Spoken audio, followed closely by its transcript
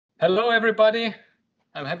Hello, everybody.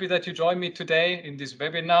 I'm happy that you joined me today in this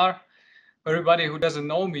webinar. For everybody who doesn't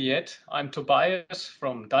know me yet, I'm Tobias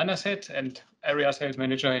from DYNASET and Area Sales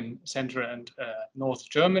Manager in Central and North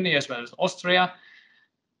Germany, as well as Austria.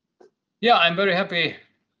 Yeah, I'm very happy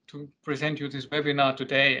to present you this webinar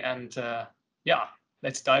today. And yeah,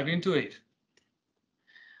 let's dive into it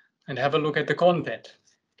and have a look at the content.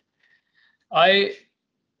 I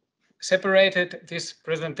separated this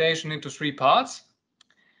presentation into 3 parts.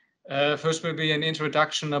 First will be an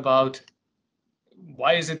introduction about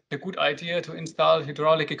why is it a good idea to install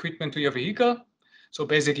hydraulic equipment to your vehicle. So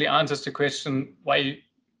basically answers the question why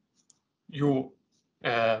you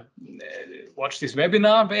watch this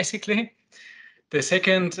webinar, basically. The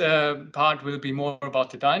second part will be more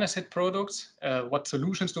about the DYNASET products. What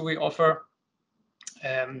solutions do we offer?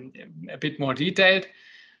 A bit more detailed.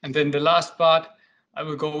 And then the last part, I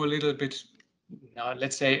will go a little bit,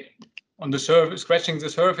 let's say, on the surface, scratching the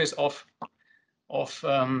surface of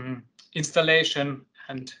installation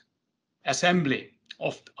and assembly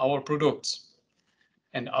of our products,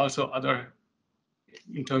 and also other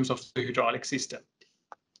in terms of the hydraulic system.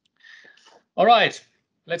 All right,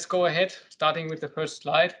 let's go ahead, starting with the first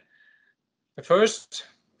slide. The first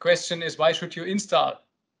question is, why should you install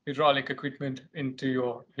hydraulic equipment into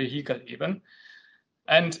your vehicle even?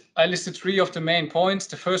 And I listed 3 of the main points.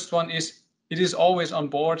 The first one is, it is always on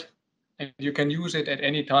board and you can use it at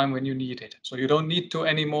any time when you need it. So you don't need to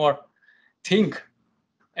anymore think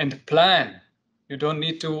and plan. You don't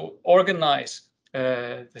need to organize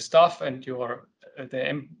the stuff and your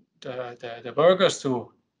the workers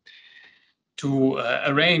to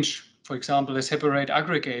arrange, for example, a separate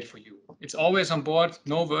aggregate for you. It's always on board,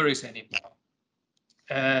 no worries anymore.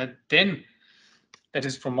 Then, that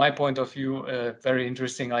is from my point of view, a very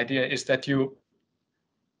interesting idea is that you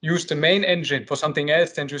use the main engine for something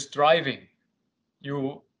else than just driving.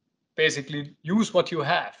 You basically use what you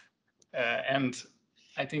have. And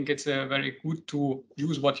I think it's very good to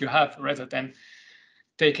use what you have rather than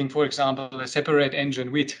taking, for example, a separate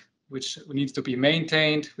engine with, which needs to be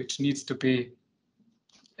maintained, which needs to be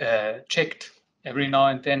checked every now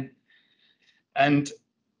and then. And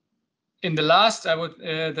in the last,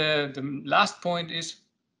 the last point is,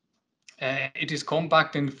 it is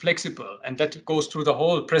compact and flexible, and that goes through the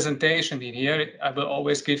whole presentation in here. I will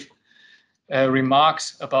always give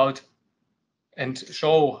remarks about and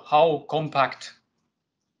show how compact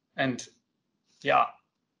and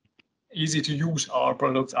easy to use our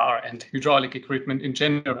products are, and hydraulic equipment in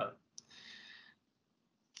general.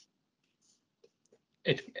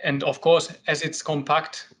 And of course, as it's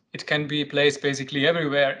compact, it can be placed basically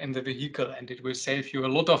everywhere in the vehicle, and it will save you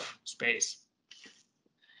a lot of space.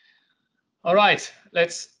 All right,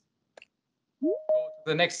 let's go to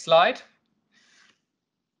the next slide.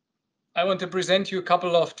 I want to present you a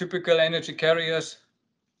couple of typical energy carriers,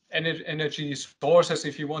 energy sources,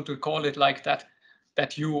 if you want to call it like that,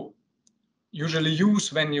 that you usually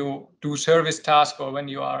use when you do service tasks or when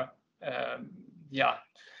you are,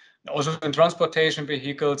 also in transportation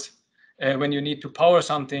vehicles, when you need to power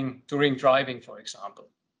something during driving, for example.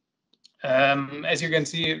 As you can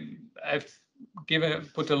see, I've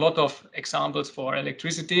put a lot of examples for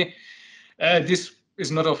electricity. This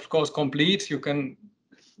is not, of course, complete. You can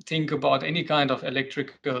think about any kind of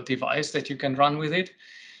electrical device that you can run with it.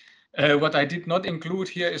 What I did not include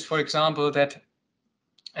here is, for example, that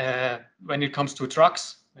when it comes to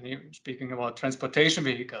trucks, when you're speaking about transportation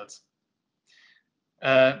vehicles,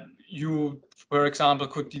 you, for example,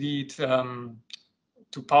 could need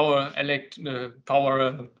to power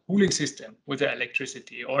a cooling system with the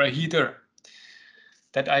electricity, or a heater.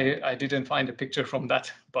 That I didn't find a picture from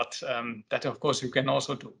that, but that of course you can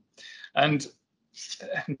also do. And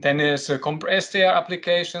then there's compressed air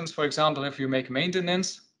applications. For example, if you make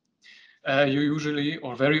maintenance, you usually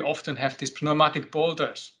or very often have these pneumatic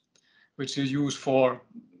bolters, which you use for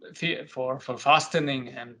fastening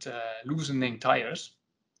and loosening tires.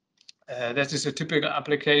 That is a typical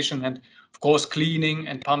application, and of course cleaning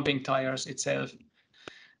and pumping tires itself,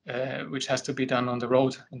 which has to be done on the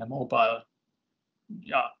road in a mobile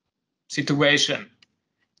situation.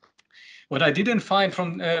 What I didn't find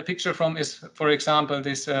from a picture from is, for example,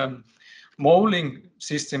 this molding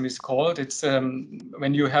system is called. It's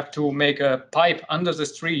when you have to make a pipe under the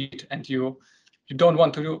street and you don't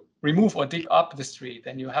want to remove or dig up the street,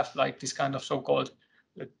 and you have like this kind of so-called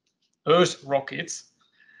earth rockets,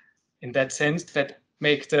 in that sense, that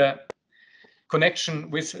make the connection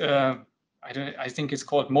with I think it's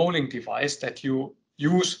called molding device, that you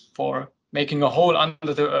use for making a hole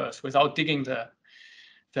under the earth without digging the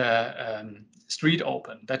street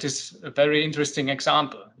open. That is a very interesting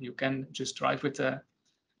example. You can just drive with the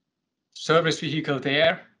service vehicle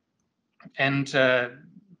there and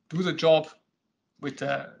do the job with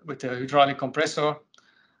the hydraulic compressor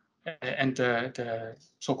and the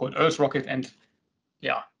so-called earth rocket, and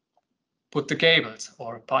put the cables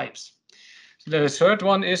or pipes. The third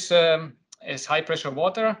one is high pressure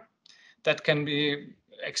water. That can be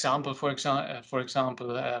example, for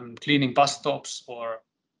example, cleaning bus stops or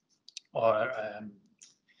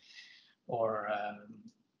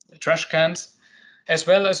trash cans, as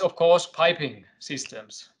well as, of course, piping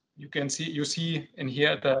systems. You see in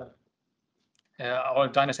here our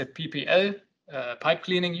DYNASET PPL pipe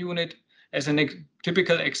cleaning unit as a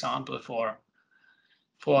typical example for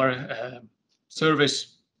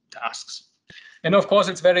service tasks. And of course,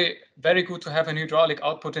 it's very, very good to have an hydraulic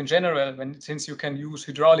output in general, since you can use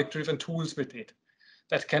hydraulic-driven tools with it.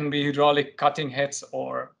 That can be hydraulic cutting heads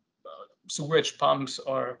or sewage pumps,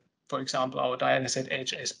 or, for example, our DYNASET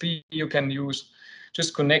HSP you can use.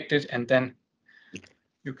 Just connect it, and then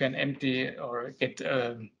you can empty or get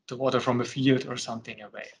the water from a field or something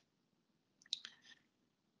away.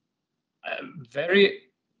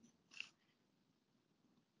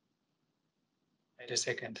 Wait a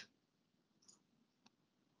second.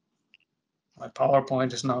 My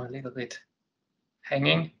PowerPoint is now a little bit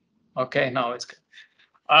hanging. Okay, now it's good.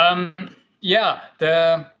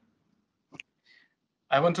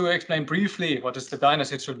 I want to explain briefly what is the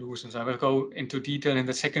DYNASET solutions. I will go into detail in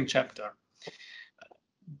the second chapter.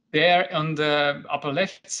 There on the upper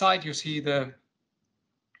left side, you see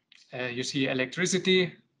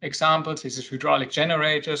electricity examples. This is hydraulic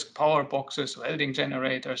generators, power boxes, welding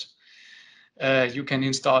generators. You can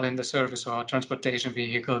install in the service or transportation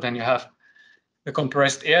vehicle. Then you have the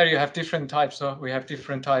compressed air. You have different types of. We have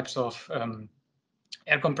different types of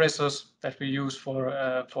air compressors that we use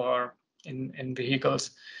in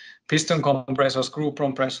vehicles. Piston compressors, screw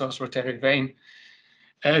compressors, rotary vane.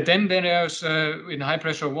 Then there's in high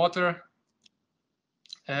pressure water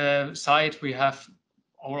side, we have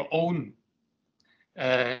our own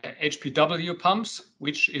HPW pumps,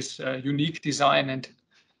 which is a unique design and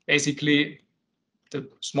basically the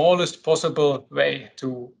smallest possible way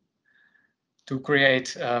to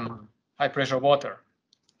create high pressure water.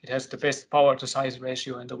 It has the best power to size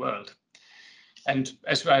ratio in the world. And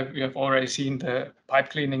as we have already seen, the pipe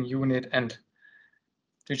cleaning unit, and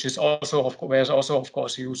which is also of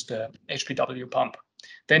course used the HPW pump.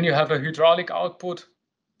 Then you have a hydraulic output.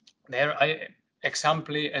 There I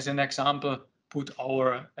as an example put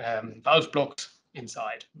our valve blocks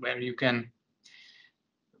inside, where you can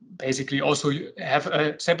basically also have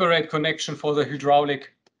a separate connection for the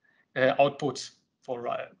hydraulic outputs for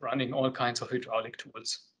running all kinds of hydraulic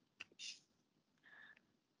tools.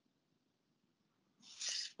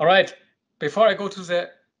 All right, before I go to the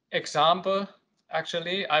example,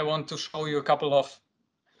 actually, I want to show you a couple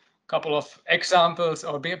of examples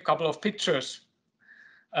or a couple of pictures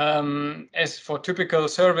as for typical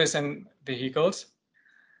service and vehicles.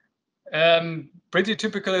 Pretty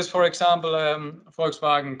typical is, for example,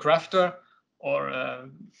 Volkswagen Crafter or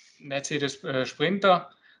Mercedes Sprinter.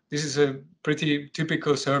 This is a pretty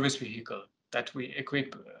typical service vehicle that we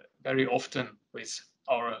equip very often with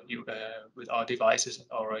our devices and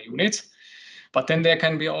our units. But then there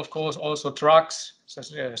can be, of course, also trucks,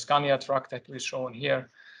 such as a Scania truck that is shown here,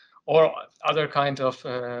 or other kind of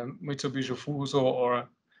Mitsubishi Fuso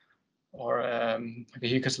or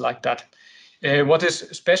vehicles like that. What is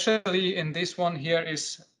especially in this one here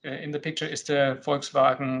is in the picture is the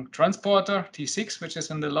Volkswagen Transporter T6, which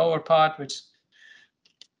is in the lower part,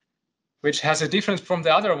 which has a difference from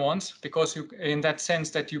the other ones, because in that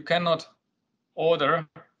sense that you cannot order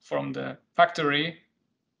from the factory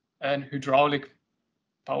an hydraulic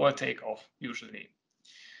power takeoff usually.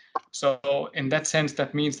 So in that sense,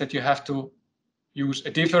 that means that you have to use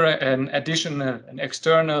an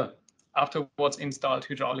external afterwards installed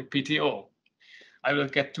hydraulic PTO. I will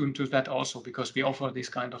get into that also, because we offer these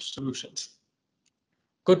kind of solutions.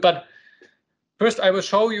 Good, but first I will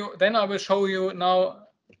show you now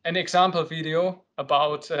an example video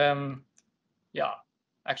about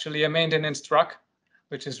actually a maintenance truck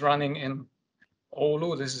which is running in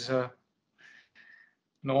Oulu. This is a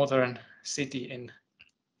northern city in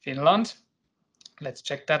Finland. Let's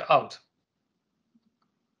check that out.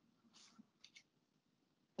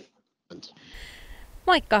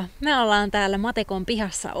 Moikka! Me ollaan täällä Matekon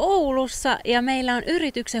pihassa Oulussa ja meillä on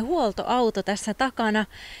yrityksen huoltoauto tässä takana.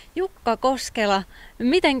 Jukka Koskela,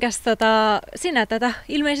 mitenkäs sinä tätä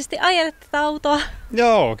ilmeisesti ajelet tätä autoa?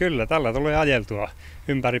 Joo, kyllä. Tällä tulee ajeltua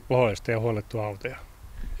ympäri pohjoista ja huollettua autoja.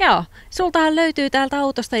 Joo, sultahan löytyy täältä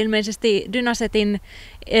autosta ilmeisesti DYNASETin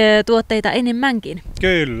tuotteita enemmänkin.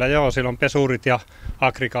 Kyllä, joo, siellä on pesurit ja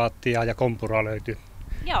aggregaattia ja kompuraa löytyy.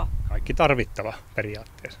 Joo. Kaikki tarvittava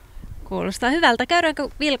periaatteessa. Kuulostaa hyvältä. Käydäänkö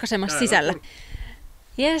vilkaisemassa sisällä?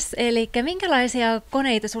 Jes, eli minkälaisia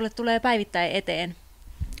koneita sulle tulee päivittäin eteen?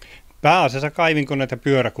 Pääasiassa kaivinkoneita ja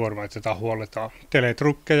pyöräkuorma-ajoneuvoja huolletaan.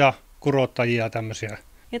 Teletrukkeja, kurottajia ja tämmöisiä.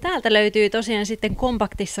 Ja täältä löytyy tosiaan sitten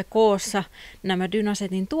kompaktissa koossa nämä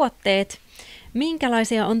DYNASETin tuotteet.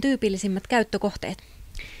 Minkälaisia on tyypillisimmät käyttökohteet?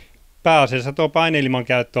 Pääasiassa tuo paineilman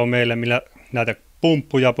käyttö on meille, millä näitä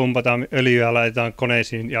pumppuja pumpataan öljyä ja laitetaan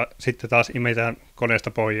koneisiin ja sitten taas imetään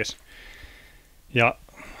koneesta pois. Ja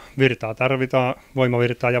virtaa tarvitaan,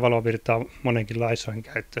 voimavirtaa ja valovirtaa monenkin laisoihin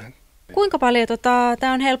käyttöön. Kuinka paljon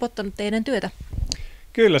tämä on helpottanut teidän työtä?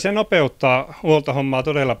 Kyllä se nopeuttaa huoltohommaa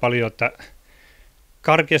todella paljon, että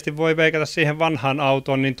karkeasti voi veikata siihen vanhaan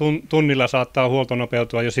autoon, niin tunnilla saattaa huolto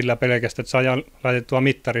nopeutua jo sillä pelkästään, että saa laitettua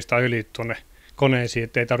mittarista öljyt tuonne koneisiin,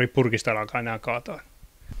 ettei tarvitse purkista alkaa enää kaataa.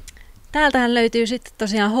 Täältähän löytyy sitten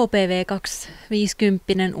tosiaan HPV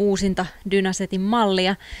 250 uusinta DYNASETin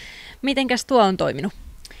mallia. Mitenkäs tuo on toiminut?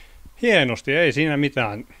 Hienosti, ei siinä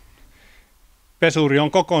mitään. Pesuri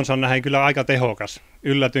on kokonsa nähden kyllä aika tehokas.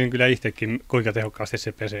 Yllätyin kyllä itsekin, kuinka tehokkaasti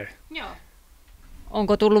se pesee. Joo.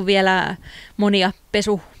 Onko tullut vielä monia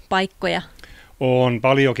pesupaikkoja? On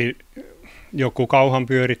paljonkin. Joku kauhan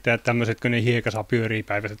pyörittäjät, tämmöiset, kun ne hiekassa pyörii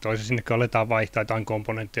päivässä toisessa, sinne kun aletaan vaihtaa jotain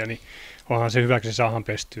komponentteja, niin onhan se hyväksi saadaan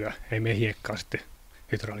pestyä. Ei mene hiekkaa sitten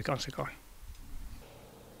hydraulikanssakaan.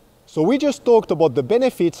 So we just talked about the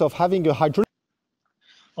benefits of having a hydraulic.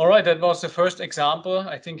 All right, that was the first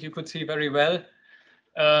example. I think you could see very well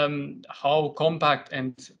how compact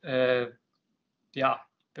and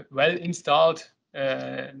well installed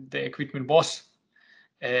the equipment was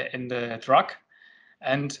in the truck,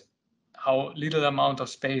 and how little amount of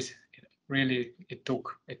space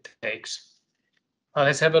it takes.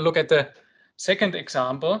 Let's have a look at the second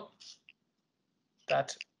example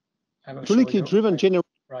that I will show you Driven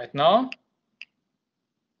right now.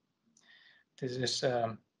 This is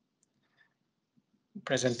a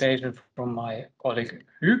presentation from my colleague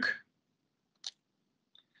Hugues.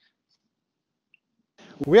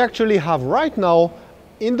 We actually have right now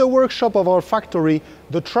in the workshop of our factory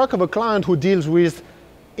the truck of a client who deals with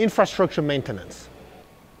infrastructure maintenance.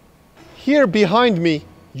 Here behind me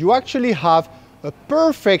you actually have a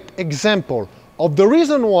perfect example of the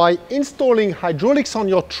reason why installing hydraulics on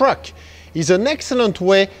your truck is an excellent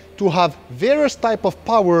way to have various types of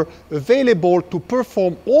power available to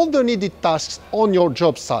perform all the needed tasks on your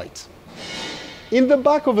job site. In the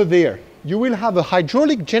back over there you will have a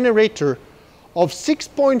hydraulic generator of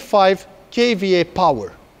 6.5 kVA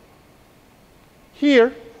power.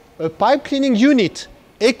 Here a pipe cleaning unit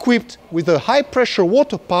equipped with a high pressure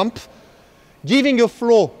water pump giving a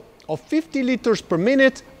flow of 50 liters per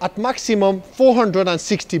minute at maximum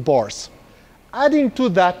 460 bars. Adding to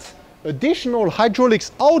that additional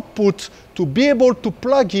hydraulics output to be able to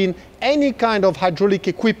plug in any kind of hydraulic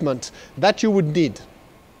equipment that you would need.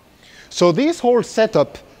 So this whole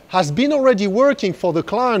setup has been already working for the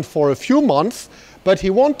client for a few months, but he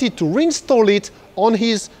wanted to reinstall it on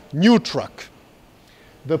his new truck.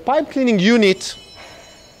 The pipe cleaning unit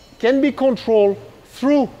can be controlled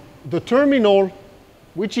through the terminal,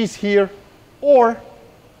 which is here, or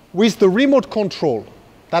with the remote control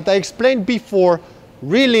that I explained before: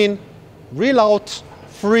 reel in, reel out,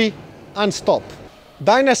 free and stop.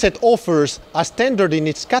 DYNASET offers, as standard in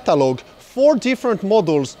its catalog, 4 different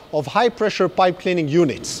models of high pressure pipe cleaning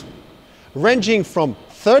units, ranging from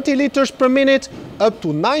 30 liters per minute up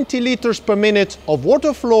to 90 liters per minute of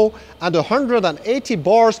water flow and 180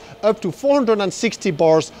 bars up to 460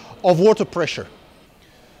 bars of water pressure.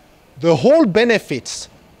 The whole benefits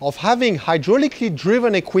of having hydraulically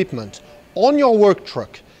driven equipment on your work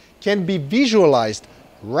truck can be visualized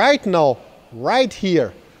right now, right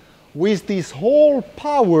here, with this whole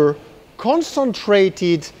power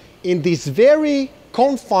concentrated in this very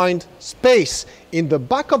confined space in the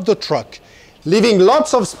back of the truck, leaving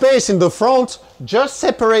lots of space in the front, just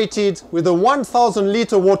separated with a 1,000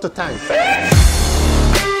 liter water tank.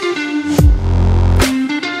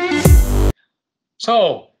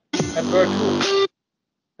 So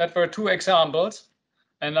that were two examples,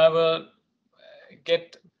 and I will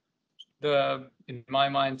get in my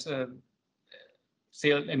mind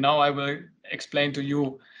still, and now I will explain to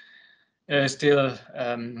you still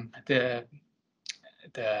the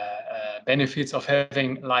benefits of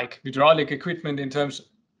having like hydraulic equipment in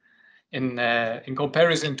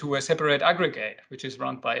comparison to a separate aggregate, which is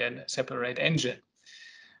run by a separate engine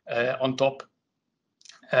on top.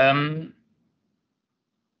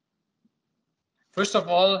 First of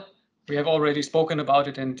all, we have already spoken about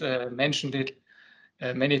it and mentioned it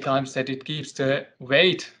many times, that it keeps the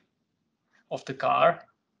weight of the car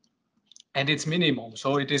and its minimum.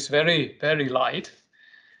 So it is very, very light.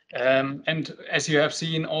 And as you have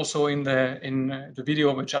seen also in the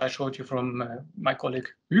video which I showed you from my colleague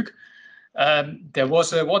Hugues, there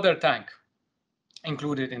was a water tank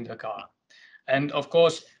included in the car. And of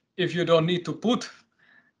course, if you don't need to put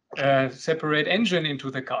a separate engine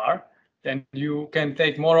into the car, then you can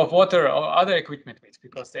take more of water or other equipment with,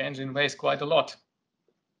 because the engine weighs quite a lot.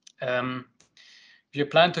 If you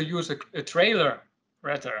plan to use a trailer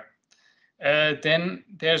rather, then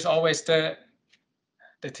there's always the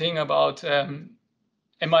thing about, am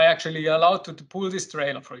I actually allowed to pull this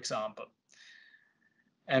trailer, for example?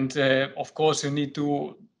 And of course, you need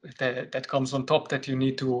to, that comes on top, that you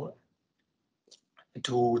need to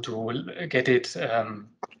get it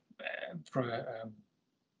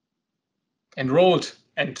enrolled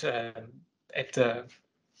and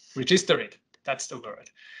register it. That's the word.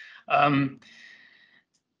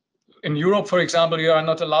 In Europe, for example, you are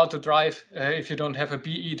not allowed to drive if you don't have a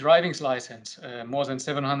BE driving license, more than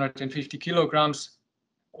 750 kilograms,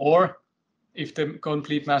 or if the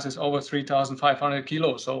complete mass is over 3,500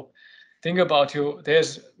 kilos. So think about you,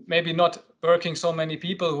 there's maybe not working so many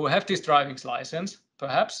people who have this driving license,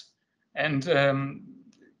 perhaps, and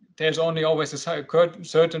there's only always a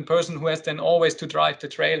certain person who has then always to drive the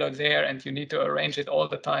trailer there, and you need to arrange it all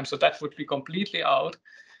the time. So that would be completely out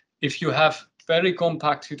if you have very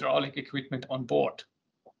compact hydraulic equipment on board.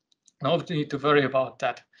 No need to worry about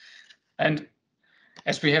that. And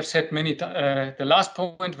as we have said many times, the last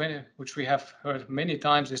point, which we have heard many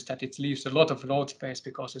times, is that it leaves a lot of load space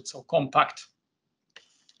because it's so compact.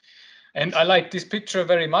 And I like this picture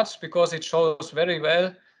very much because it shows very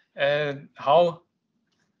well how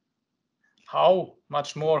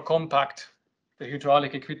much more compact the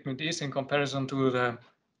hydraulic equipment is in comparison to a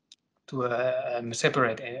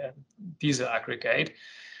separate diesel aggregate.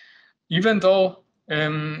 Even though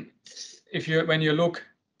when you look,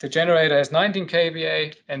 the generator is 19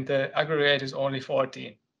 kVA and the aggregate is only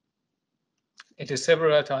 14. It is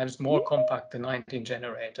several times more compact than 19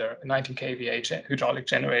 kVA hydraulic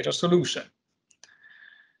generator solution.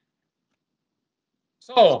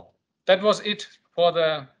 So that was it for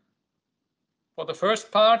the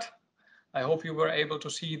first part. I hope you were able to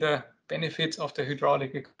see the benefits of the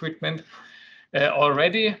hydraulic equipment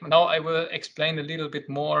already. Now I will explain a little bit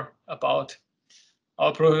more about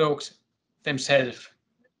our products themselves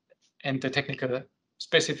and the technical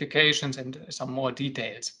specifications and some more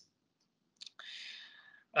details.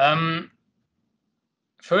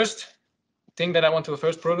 First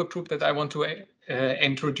product group that I want to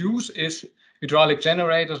introduce is hydraulic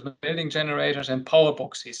generators, welding generators, and power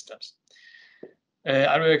box systems.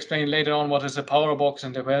 I will explain later on what is a power box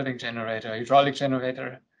and a welding generator. Hydraulic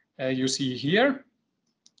generator you see here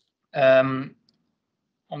on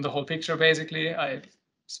the whole picture. Basically, I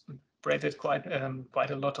spread quite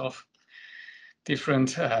a lot of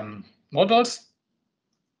different models.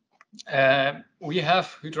 We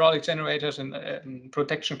have hydraulic generators in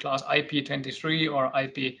protection class IP23 or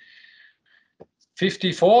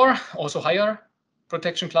IP54, also higher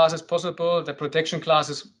protection classes possible. The protection class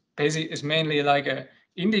is mainly like an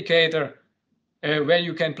indicator where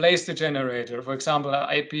you can place the generator. For example, an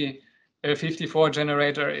IP54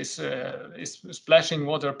 generator is splashing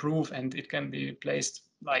waterproof, and it can be placed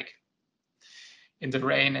like in the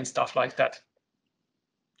rain and stuff like that.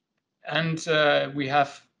 And we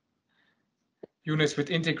have units with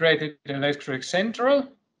integrated electric central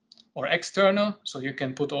or external, so you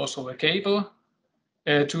can put also a cable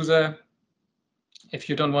to the, if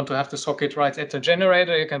you don't want to have the socket right at the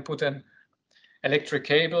generator, you can put an electric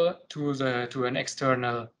cable to an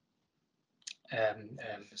external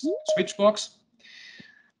switch box,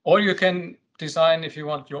 or you can design, if you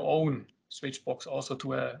want, your own switch box also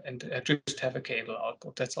and just have a cable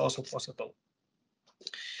output. That's also possible.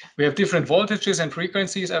 We have different voltages and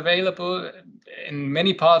frequencies available in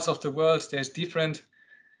many parts of the world. There's different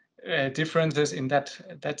differences in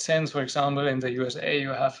that sense. For example, in the USA, you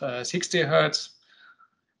have 60 hertz.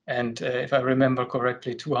 And if I remember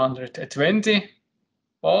correctly, 220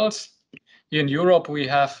 volts. Here in Europe, we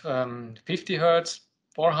have 50 hertz,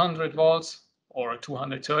 400 volts, or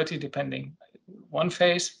 230, depending one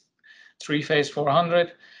phase, 3-phase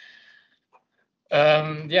 400.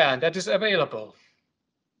 Yeah, that is available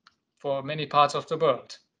for many parts of the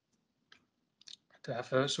world to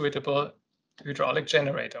have a suitable hydraulic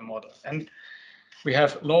generator model. And we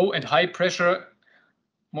have low and high pressure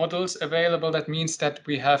models available. That means that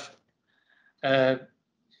we have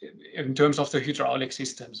in terms of the hydraulic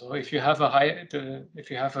system. So if you have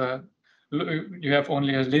you have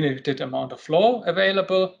only a limited amount of flow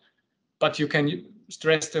available, but you can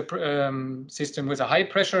stress the system with a high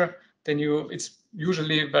pressure, then it's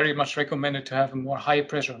usually very much recommended to have a more high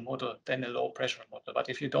pressure model than a low pressure model. But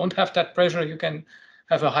if you don't have that pressure, you can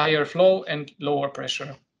have a higher flow and lower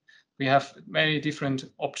pressure. We have many different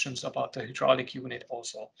options about the hydraulic unit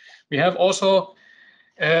also. We have also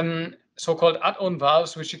so-called add-on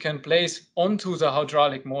valves, which you can place onto the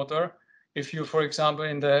hydraulic motor. If you, for example,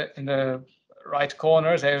 in the right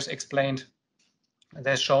corner, there's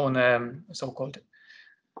shown so-called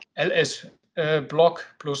LS block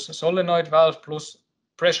plus solenoid valve plus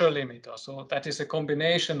pressure limiter. So that is a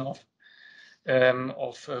combination of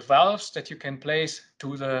valves that you can place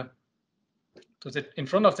in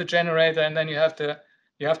front of the generator, and then you have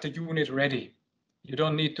the unit ready. You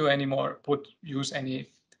don't need to anymore use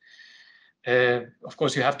any. Of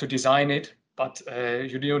course, you have to design it, but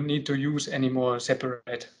you don't need to use any more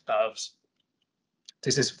separate valves.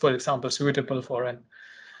 This is, for example, suitable to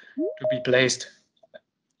be placed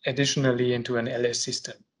additionally into an LS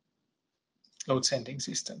system, load sending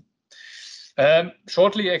system.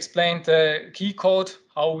 Shortly explained the key code,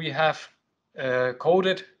 how we have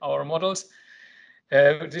coded our models.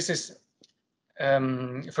 This is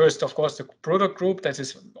first, of course, the product group. That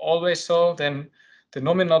is always so. Then the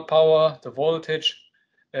nominal power, the voltage,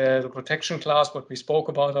 the protection class, what we spoke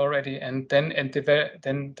about already, and then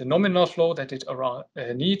the nominal flow that it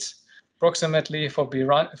needs approximately for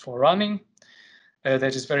running.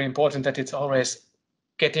 That is very important, that it's always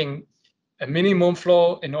getting a minimum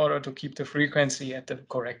flow in order to keep the frequency at the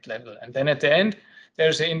correct level. And then at the end,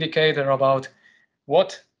 there's an indicator about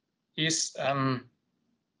what is the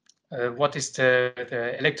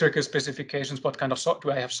electrical specifications, what kind of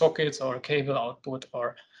do I have sockets or cable output,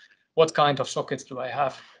 or what kind of sockets do I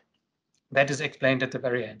have? That is explained at the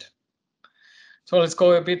very end. So let's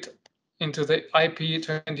go a bit into the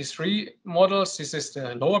IP23 models. This is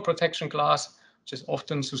the lower protection class, which is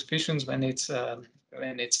often suspicious when it's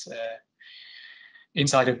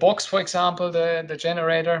inside a box, for example, the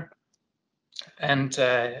generator. And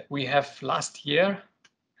we have last year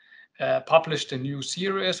published a new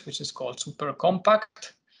series, which is called Super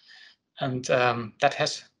Compact, and that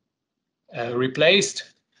has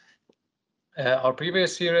replaced our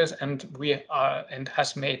previous series, and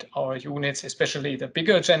has made our units, especially the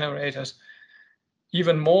bigger generators,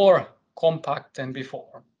 even more compact than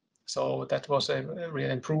before. So that was a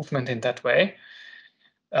real improvement in that way.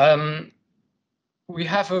 We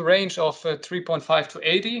have a range of 3.5 to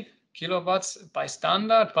 80 kilowatts by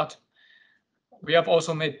standard, but we have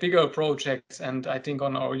also made bigger projects, and I think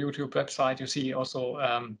on our YouTube website you see also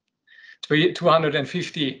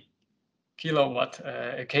 250 kilowatt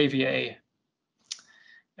kVA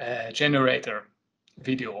generator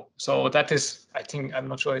video. So that is, I think, I'm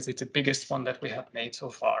not sure if it's the biggest one that we have made so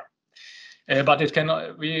far, but it can.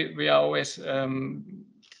 We are always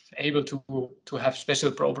able to have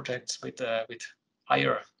special projects with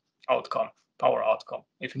higher power outcome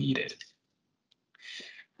if needed.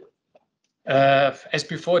 As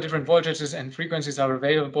before, different voltages and frequencies are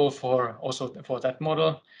available for that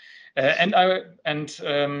model.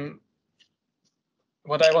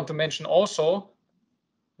 What I want to mention also,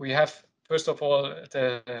 we have, first of all,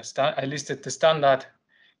 I listed the standard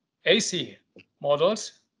AC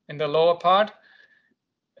models in the lower part,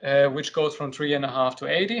 which goes from 3.5 to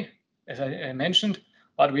 80, as I mentioned.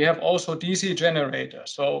 But we have also DC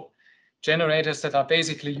generators, so generators that are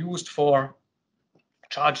basically used for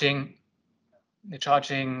charging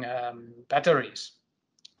batteries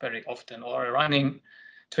very often, or running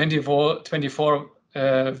 24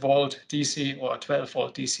 volt DC or 12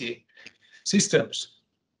 volt DC systems.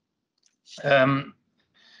 As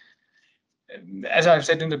I've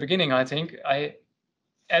said in the beginning, I think I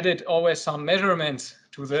added always some measurements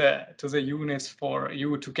to the units for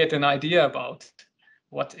you to get an idea about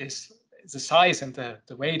what is the size and the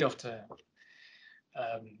weight of the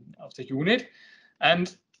unit.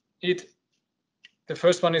 And the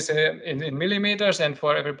first one is in millimeters, and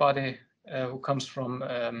for everybody who comes from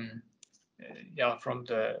the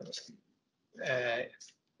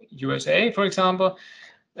USA, for example,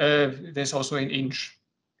 there's also in inch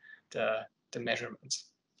the measurements.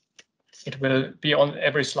 It will be on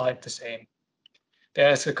every slide the same.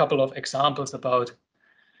 There's a couple of examples about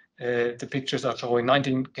the pictures are showing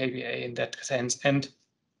 19 kVA in that sense and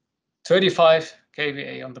 35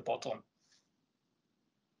 kVA on the bottom.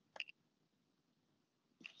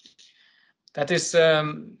 That is,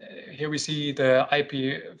 here we see the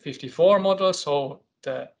IP54 model, so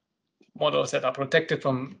the models that are protected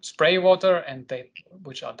from spray water and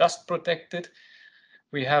which are dust protected.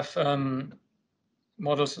 We have standard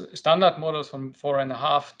models from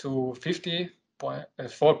 4.5 to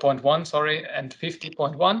 4.1, sorry, and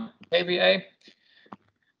 50.1 kVA.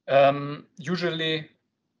 Usually,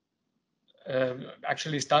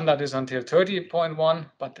 actually standard is until 30.1,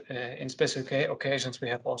 but in specific occasions we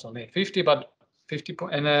have also made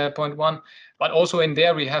 50.1, but also in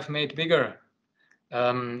there we have made bigger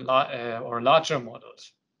or larger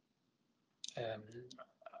models.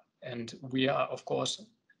 And we are, of course,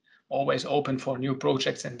 always open for new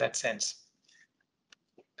projects in that sense.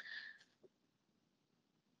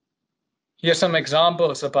 Here are some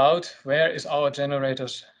examples about where is our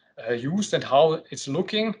generators used and how it's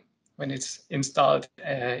looking when it's installed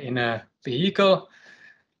in a vehicle.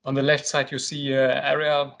 On the left side, you see an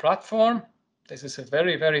area platform. This is a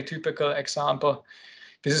very, very typical example.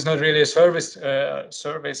 This is not really a service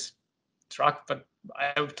truck, but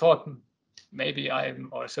I thought maybe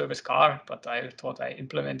or a service car, but I thought I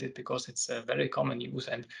implement it because it's a very common use.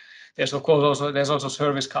 And there's of course also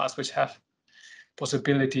service cars which have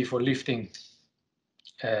possibility for lifting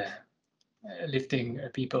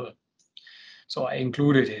people. So I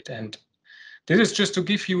included it, and this is just to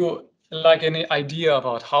give you like an idea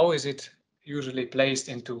about how is it usually placed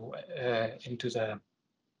into the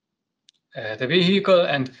vehicle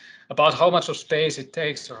and about how much of space it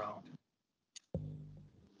takes around.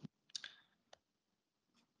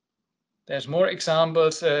 There's more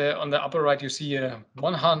examples. On the upper right, you see a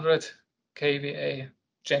 100 kVA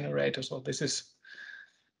generator. So this is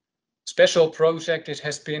special project it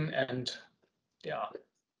has been, and yeah,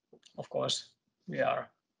 of course, we are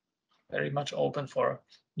very much open for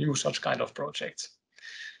new such kind of projects.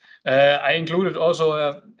 I included also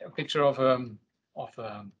a picture of a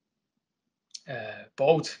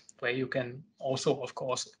boat where you can also, of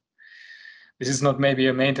course, this is not maybe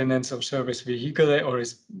a maintenance or service vehicle,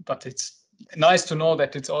 but it's nice to know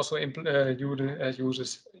that it's also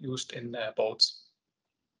used in boats.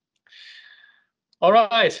 All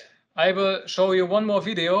right, I will show you one more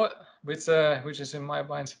video, which is in my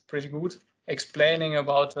mind pretty good, explaining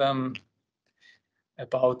about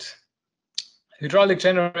hydraulic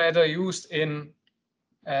generator used in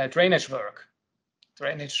drainage work,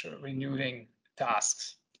 drainage renewing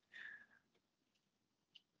tasks.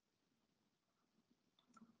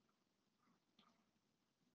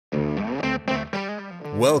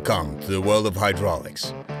 Welcome to the world of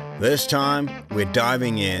hydraulics. This time we're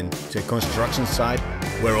diving into a construction site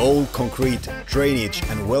where old concrete, drainage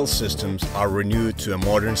and well systems are renewed to a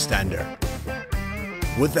modern standard.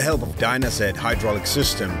 With the help of DYNASET hydraulic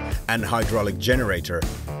system and hydraulic generator,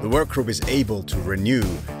 the work group is able to renew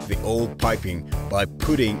the old piping by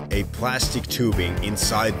putting a plastic tubing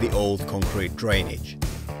inside the old concrete drainage.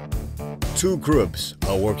 Two groups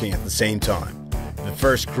are working at the same time. The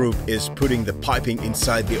first group is putting the piping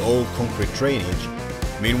inside the old concrete drainage.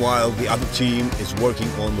 Meanwhile, the other team is working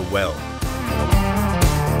on the well.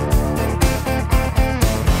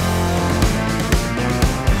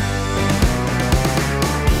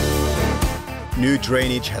 New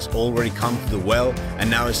drainage has already come to the well, and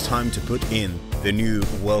now it's time to put in the new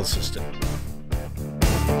well system.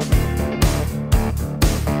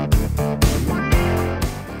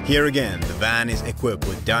 Here again, the van is equipped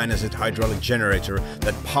with DYNASET hydraulic generator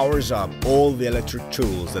that powers up all the electric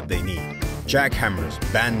tools that they need. Jackhammers,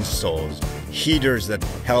 bandsaws, heaters that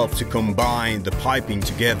help to combine the piping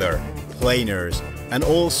together, planers, and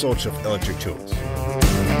all sorts of electric tools.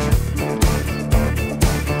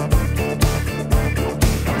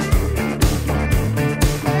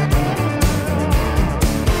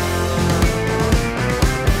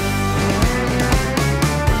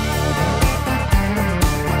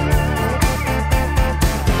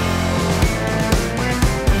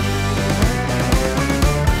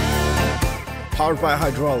 Powered by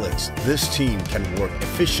hydraulics, this team can work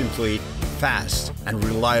efficiently, fast and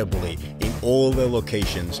reliably in all their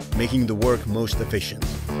locations, making the work most efficient.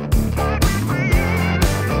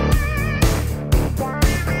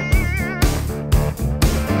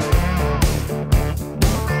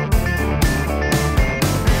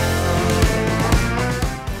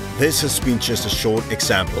 This has been just a short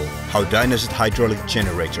example how DYNASET hydraulic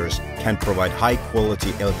generators can provide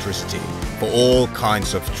high-quality electricity for all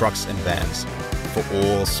kinds of trucks and vans, for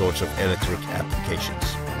all sorts of electric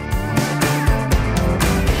applications.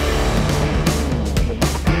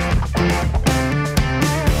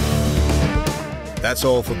 That's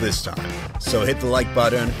all for this time. So hit the like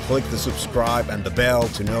button, click the subscribe and the bell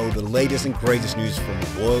to know the latest and greatest news from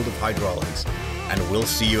the world of hydraulics. And we'll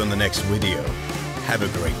see you in the next video. Have a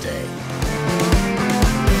great day.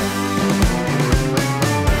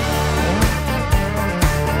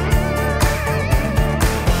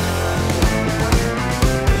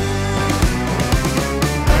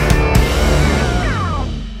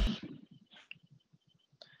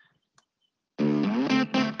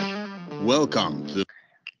 Welcome to.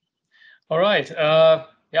 All right. Yeah,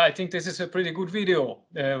 I think this is a pretty good video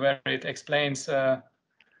where it explains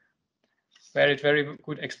very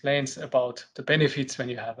good explains about the benefits when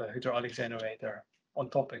you have a hydraulic generator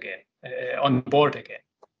on top again, on board again.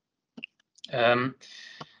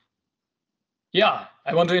 Yeah,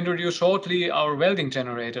 I want to introduce shortly our welding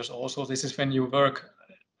generators also. This is when you work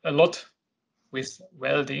a lot with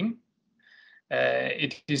welding.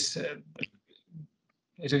 It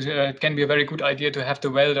can be a very good idea to have the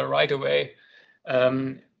welder right away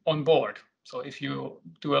on board. So if you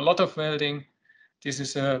do a lot of welding, this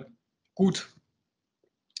is a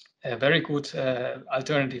very good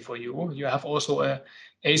alternative for you. You have also a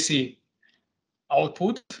AC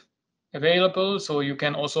output available, so you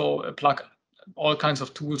can also plug all kinds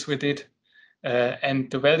of tools with it,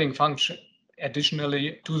 and the welding function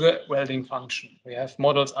additionally to the welding function. We have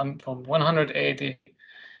models from 180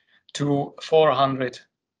 to 400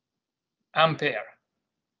 ampere.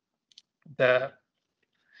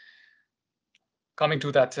 Coming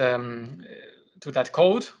to that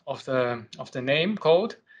code of the name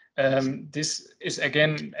code, this is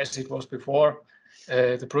again, as it was before,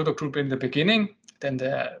 the product group in the beginning, then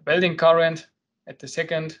the welding current at the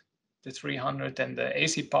second, the 300, then the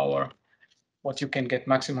AC power, what you can get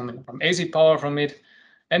maximum from AC power from it,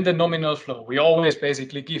 and the nominal flow. We always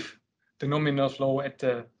basically give the nominal flow at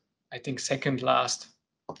the, I think, second last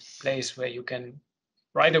place where you can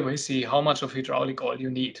right away see how much of hydraulic oil you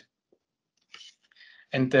need.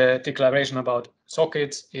 And the declaration about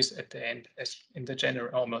sockets is at the end, as in the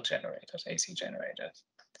normal generators, AC generators.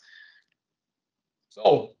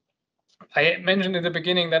 So I mentioned in the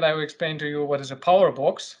beginning that I will explain to you what is a power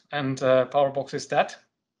box, and power box is that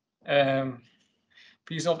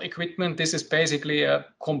piece of equipment. This is basically a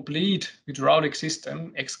complete hydraulic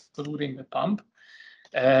system, excluding the pump.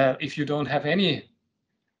 If you don't have any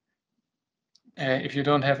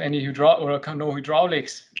no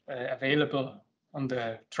hydraulics available on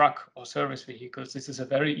the truck or service vehicles, this is a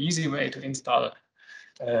very easy way to install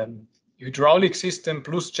hydraulic system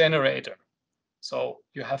plus generator. So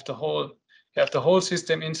you have the whole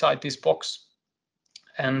system inside this box,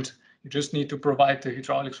 and you just need to provide the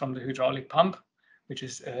hydraulics from the hydraulic pump, which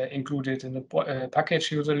is included in the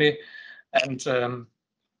package usually, and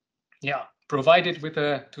yeah, provide it with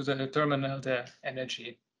to the terminal the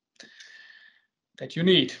energy that you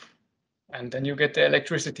need, and then you get the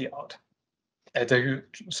electricity out. The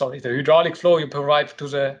hydraulic flow you provide to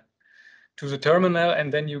the terminal,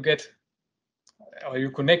 and then you get, or you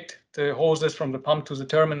connect the hoses from the pump to the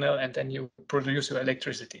terminal, and then you produce your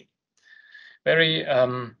electricity. Very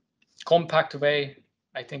compact way,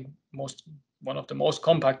 I think one of the most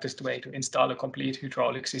compactest way to install a complete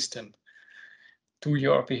hydraulic system to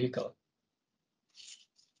your vehicle.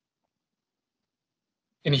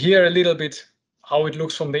 In here a little bit how it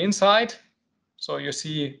looks from the inside. So you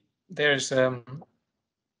see there's a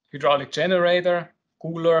hydraulic generator,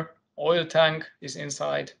 cooler, oil tank is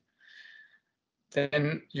inside.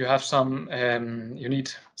 Then you have you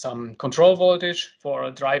need some control voltage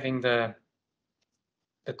for driving the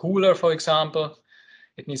cooler, for example.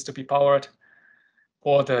 It needs to be powered,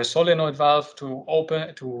 or the solenoid valve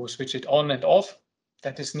to switch it on and off.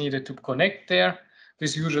 That is needed to connect there.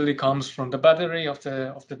 This usually comes from the battery of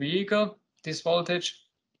the vehicle, this voltage.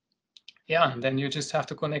 Yeah, and then you just have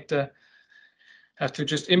to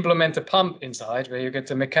just implement the pump inside, where you get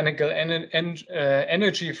the mechanical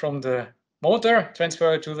energy from the motor,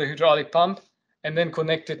 transfer it to the hydraulic pump, and then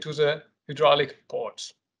connect it to the hydraulic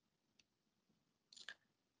ports.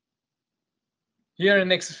 Here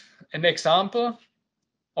an example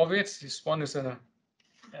of it. This one is the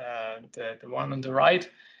one on the right.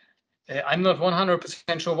 I'm not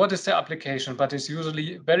 100% sure what is the application, but it's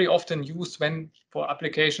usually very often used for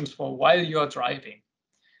applications for while you are driving.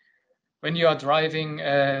 When you are driving,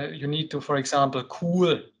 you need to, for example,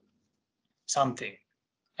 cool something,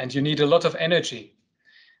 and you need a lot of energy.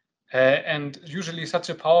 And usually such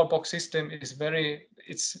a power box system is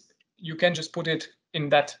you can just put it in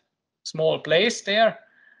that small place there,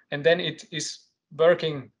 and then it is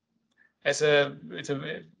working it's a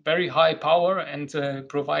very high power, and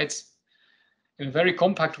provides in a very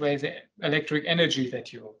compact way the electric energy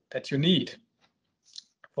that you need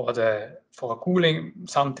for cooling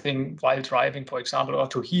something while driving, for example, or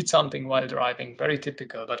to heat something while driving. Very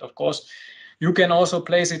typical. But of course, you can also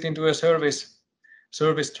place it into a service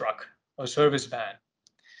truck or service van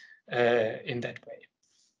in that way.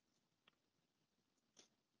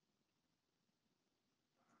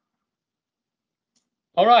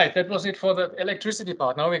 All right, that was it for the electricity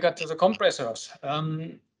part. Now we got to the compressors.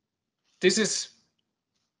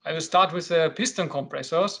 I will start with the piston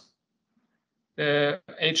compressors. the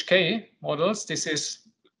HK models, this is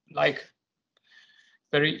like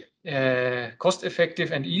very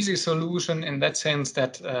cost-effective and easy solution in that sense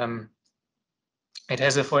that it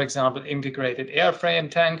has a, for example, integrated airframe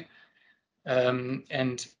tank,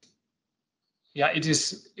 and yeah, it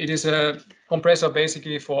is a compressor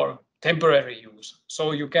basically for temporary use.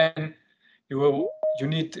 So it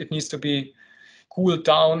needs to be cooled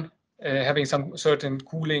down, having some certain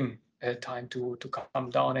cooling time to come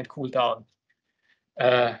down and cool down.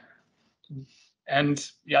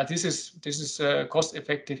 And yeah, this is a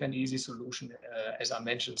cost-effective and easy solution, as I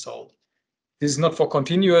mentioned. So this is not for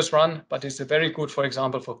continuous run, but it's a very good, for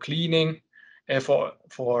example, for cleaning, for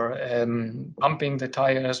pumping the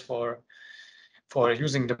tires, for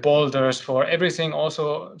using the boulders, for everything.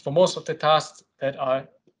 Also, for most of the tasks that are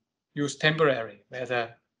used temporary, where the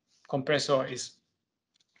compressor is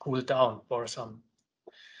cooled down for some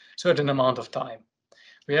certain amount of time.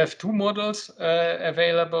 We have two models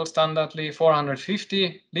available standardly,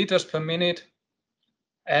 450 liters per minute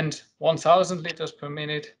and 1000 liters per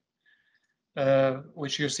minute,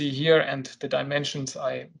 which you see here, and the dimensions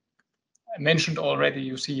I mentioned already,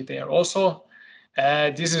 you see there also.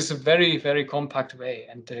 This is a very, very compact way,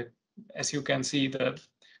 and as you can see, the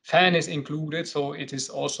fan is included, so it is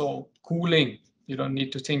also cooling. You don't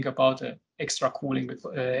need to think about extra cooling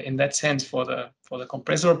in that sense for the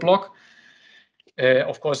compressor block.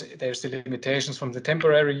 Of course, there's the limitations from the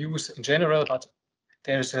temporary use in general, but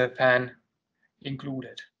there's a fan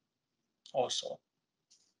included also,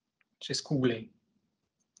 which is cooling.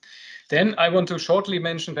 Then I want to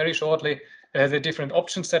mention very shortly the different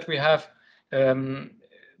options that we have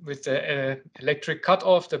with the electric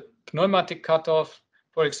cutoff, the pneumatic cutoff,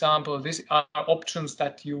 for example. These are options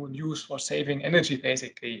that you use for saving energy,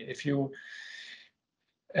 basically. If you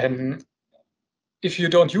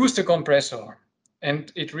don't use the compressor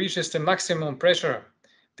and it reaches the maximum pressure,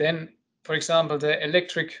 then, for example, the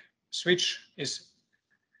electric switch is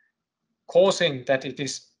causing that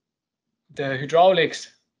the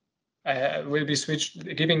hydraulics will be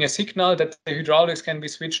switched, giving a signal that the hydraulics can be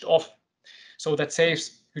switched off. So that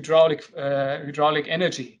saves hydraulic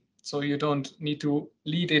energy. So you don't need to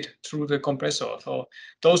lead it through the compressor. So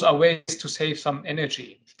those are ways to save some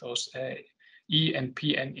energy, those E and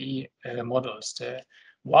P and E models. The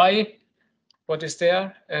Y, what is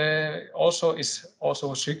there, also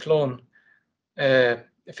cyclone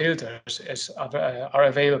filters are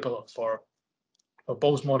available for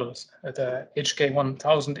both models. The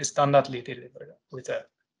HK1000 is standardly delivered with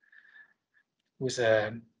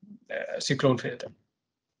a cyclone filter.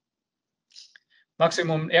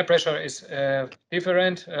 Maximum air pressure is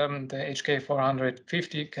different. The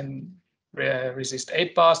HK450 can resist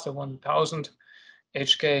 8 bars. The 1000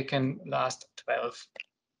 HK can last 12.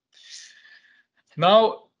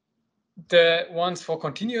 Now, the ones for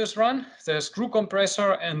continuous run, the screw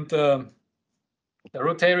compressor and the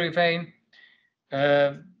rotary vane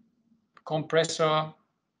compressor,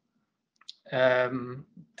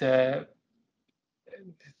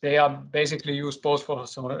 they are basically used both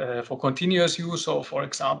for continuous use, so for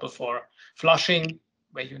example for flushing,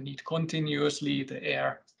 where you need continuously the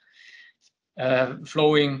air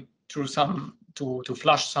flowing through to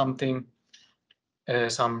flush something.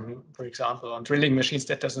 For example, on drilling machines,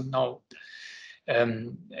 that doesn't now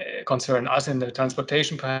concern us in the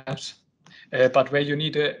transportation perhaps, but where you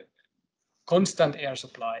need a constant air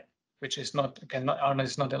supply, which is not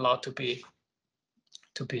allowed to be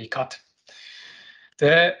cut.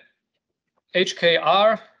 The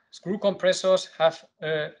HKR screw compressors have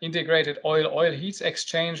integrated oil heat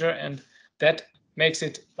exchanger, and that makes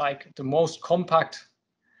it like the most compact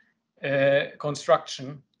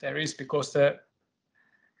construction there is, because the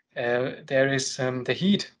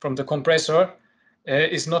heat from the compressor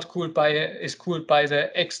is cooled by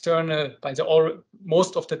the external,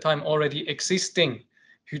 most of the time already existing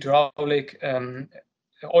hydraulic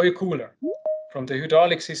oil cooler from the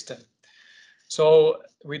hydraulic system. So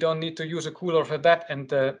we don't need to use a cooler for that, and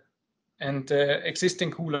the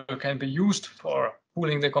existing cooler can be used for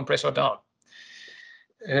cooling the compressor down.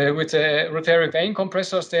 With the rotary vane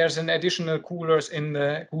compressors, there's an additional cooler in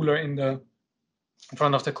the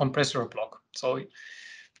front of the compressor block. So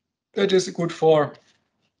that is good for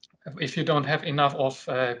if you don't have enough of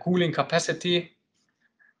cooling capacity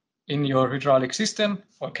in your hydraulic system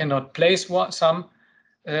or cannot place some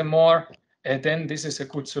more, then this is a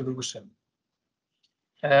good solution.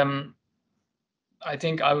 I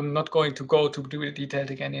think I'm not going to go too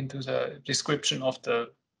detailed again into the description of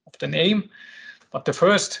the name, but the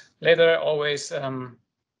first letter always,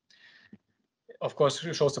 of course,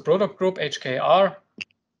 shows the product group HKR,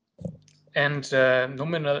 and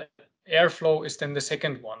nominal airflow is then the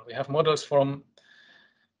second one. We have models from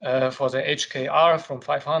for the HKR from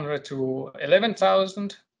 500 to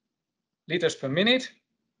 11,000 liters per minute,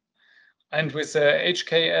 and with the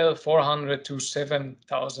HKL 400 to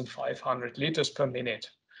 7,500 liters per minute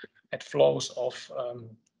at flows of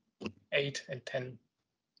 8 and 10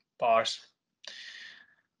 bars.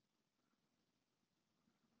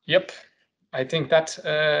 Yep, I think that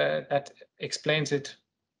that explains it.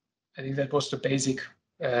 I think that was the basic,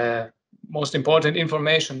 most important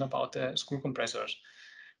information about the screw compressors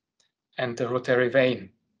and the rotary vane.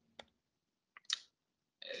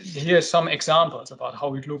 Here are some examples about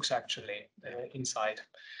how it looks actually inside.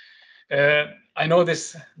 I know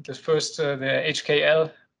this first the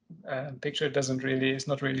HKL picture is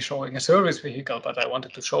not really showing a service vehicle, but I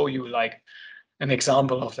wanted to show you like an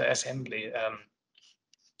example of the assembly.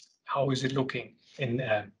 How is it looking in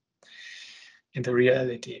the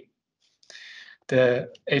reality?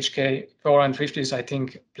 The HK 450 is, I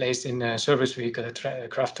think, placed in a service vehicle, a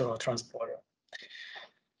crafter or transporter.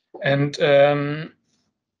 And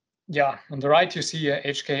yeah, on the right you see a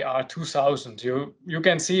HKR 2000. You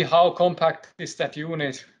can see how compact is that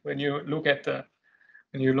unit when you look at the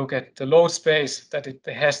load space that it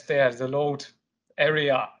has there, the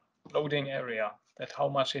loading area, that how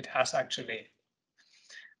much it has actually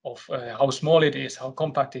of how small it is, how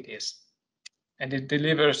compact it is, and it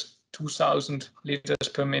delivers 2,000 liters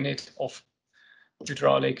per minute of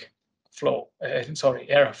hydraulic flow.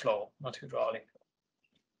 Airflow, not hydraulic.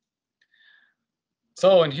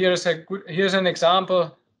 So, and here's an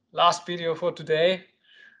example. Last video for today.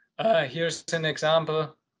 Here's an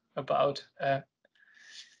example about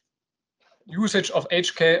usage of the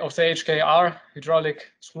HKR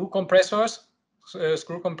hydraulic screw compressor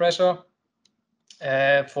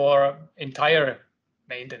for entire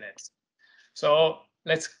maintenance. So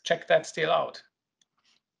let's check that still out.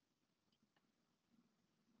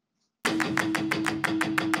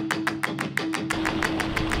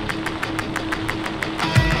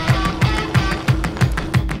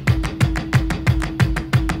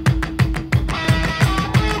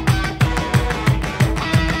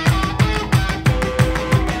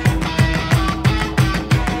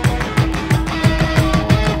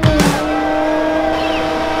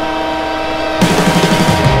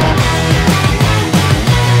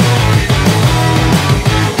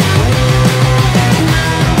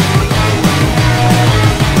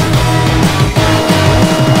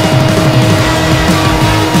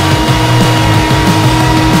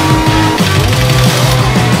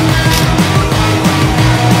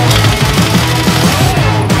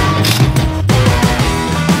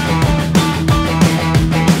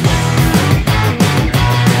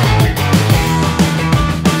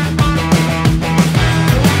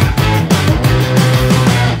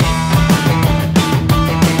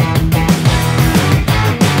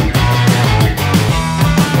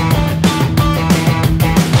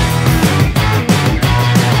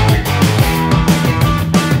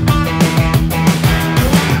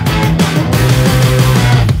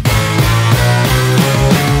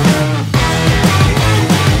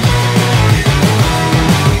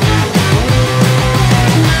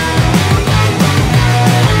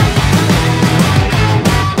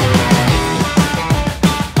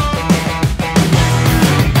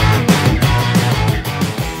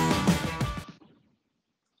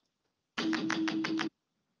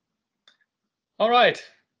 All right,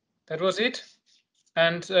 that was it.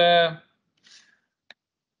 And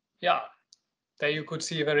yeah, there you could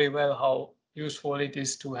see very well how useful it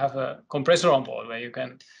is to have a compressor on board where you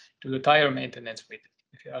can do the tire maintenance with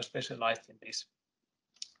if you are specialized in this.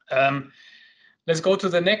 Let's go to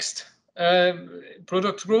the next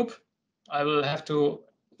product group. I will have to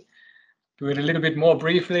do it a little bit more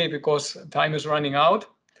briefly because time is running out.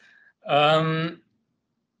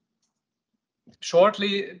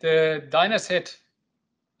 Shortly, the DYNASET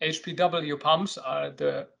HPW pumps have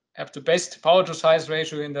the best power to size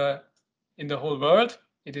ratio in the whole world.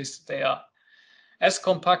 They are as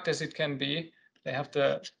compact as it can be. They have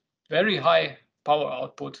the very high power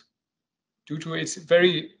output due to its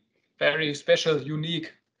very, very special,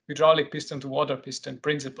 unique hydraulic piston to water piston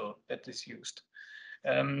principle that is used.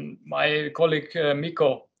 My colleague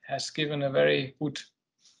Mikko has given a very good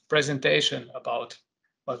presentation about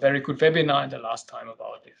a very good webinar in the last time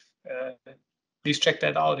about it. Please check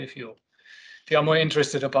that out if you are more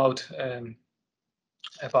interested about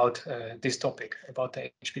this topic, about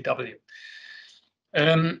the HPW.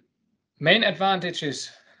 Main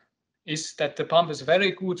advantages is that the pump is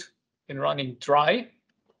very good in running dry.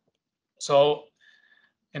 So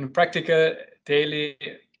in practical daily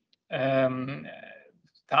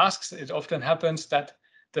tasks, it often happens that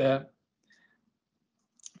the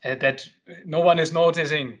that no one is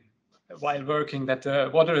noticing while working that the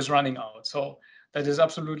water is running out. So that is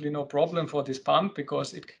absolutely no problem for this pump,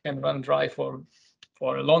 because it can run dry for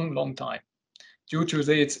a long time due to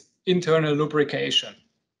its internal lubrication.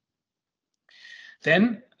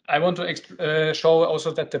 Then I want to show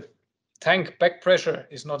also that the tank back pressure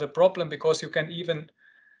is not a problem, because you can even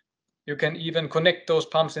connect those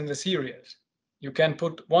pumps in the series. You can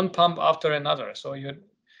put one pump after another. So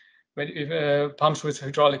pumps with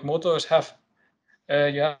hydraulic motors have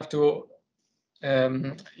you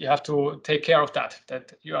have to take care of that.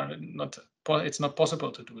 That you are not. It's not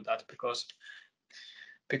possible to do that because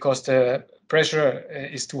the pressure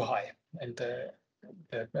is too high and the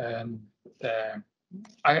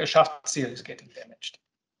shaft seal is getting damaged.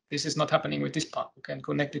 This is not happening with this pump. You can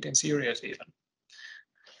connect it in series even,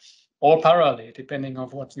 or parallel, depending on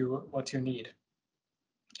what you need.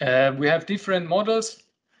 We have different models.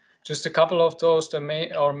 Just a couple of those.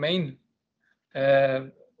 Our main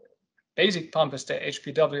basic pump is the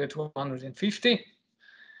HPW 250,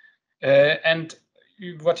 and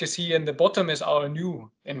what you see in the bottom is our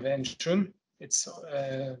new invention. It's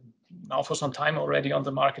now for some time already on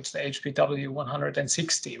the market. It's the HPW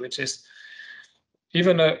 160, which is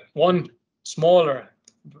even one smaller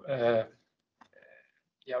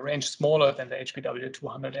range smaller than the HPW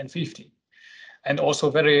 250, and also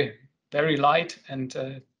very light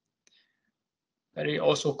and very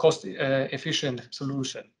also cost efficient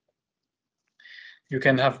solution. You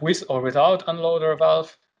can have with or without unloader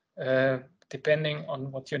valve, depending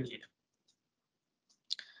on what you need.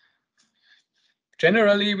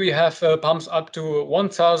 Generally, we have pumps up to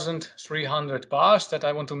 1,300 bars that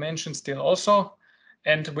I want to mention still also,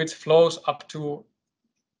 and with flows up to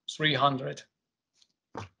 300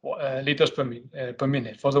 liters per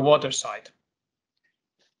minute for the water side.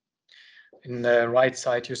 In the right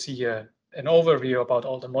side, you see an overview about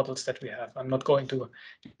all the models that we have. I'm not going to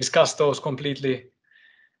discuss those completely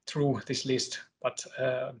through this list, but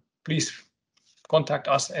please contact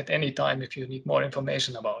us at any time if you need more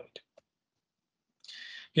information about it.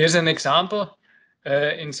 Here's an example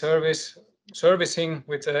in servicing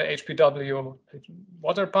with HPW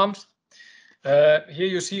water pumps. Here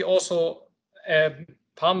you see also a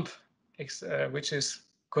pump which is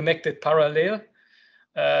connected parallel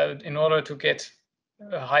in order to get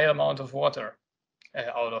a high amount of water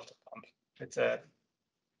out of the pump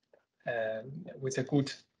with a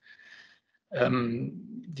good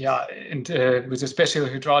with a special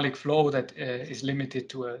hydraulic flow that is limited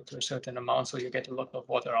to a certain amount, so you get a lot of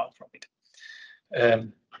water out from it,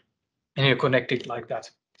 and you connect it like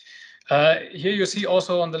that. Here you see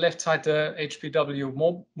also on the left side the HPW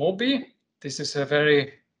Mobi. This is a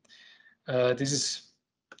very this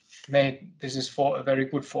is for very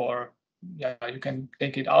good for you can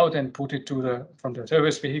take it out and put it to from the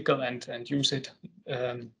service vehicle and use it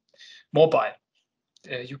mobile.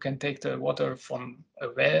 You can take the water from a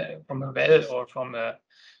well or from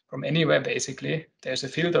anywhere basically. There's a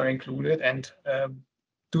filter included, and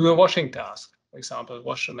do a washing task. For example,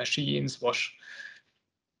 wash the machines, wash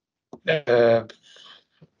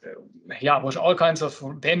all kinds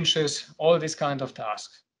of benches, all these kind of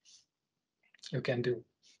tasks you can do.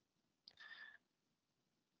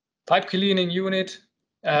 Pipe cleaning unit.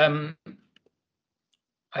 I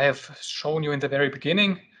have shown you in the very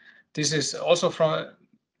beginning. This is also from,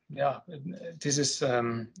 this is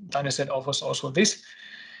DYNASET offers also this.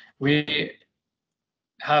 We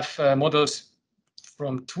have models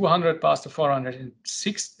from 200 bars to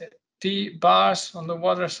 460 bars on the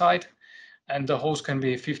water side, and the hose can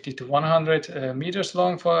be 50 to 100 meters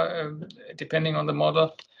long for depending on the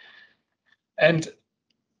model. And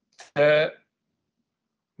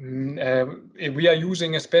we are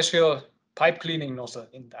using a special pipe cleaning nozzle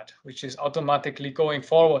in that, which is automatically going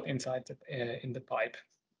forward inside in the pipe.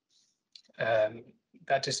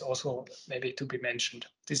 That is also maybe to be mentioned.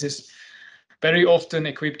 This is very often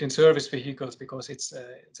equipped in service vehicles because it's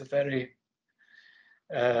a very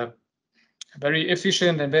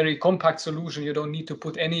efficient and very compact solution. You don't need to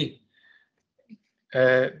put any.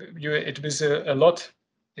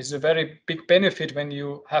 It's a very big benefit when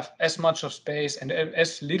you have as much of space and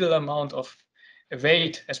as little amount of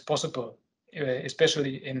weight as possible,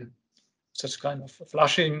 especially in such kind of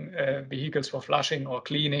flushing vehicles for flushing or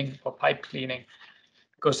cleaning or pipe cleaning,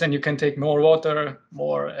 because then you can take more water,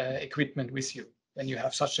 more equipment with you when you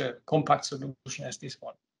have such a compact solution as this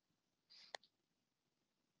one.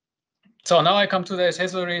 So now I come to the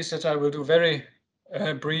accessories that I will do very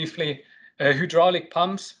briefly. Hydraulic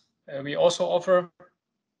pumps we also offer,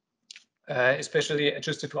 especially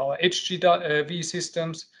adjusted to our HGV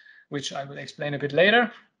systems, which I will explain a bit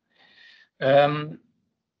later.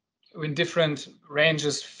 in different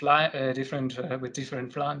ranges, with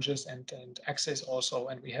different flanges and axes also,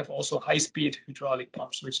 and we have also high-speed hydraulic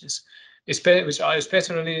pumps, which are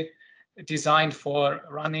especially designed for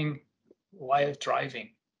running while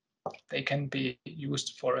driving. They can be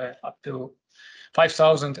used for up to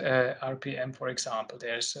 5,000 RPM, for example.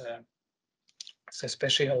 There's a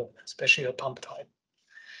special pump type.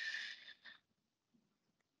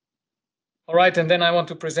 All right, and then I want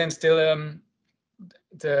to present still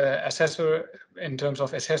the accessory in terms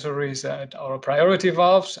of accessories, our priority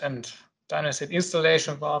valves and DYNASET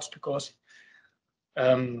installation valves, because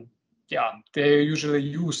yeah, they usually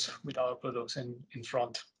use with our products in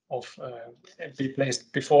front of be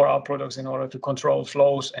placed before our products in order to control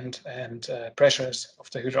flows and pressures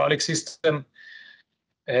of the hydraulic system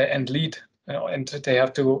and lead. And they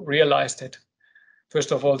have to realize that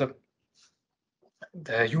first of all the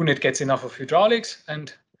unit gets enough of hydraulics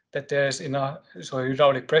and that there's enough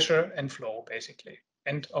hydraulic pressure and flow basically.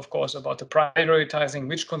 And of course about the prioritizing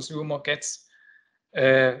which consumer gets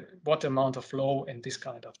what amount of flow and this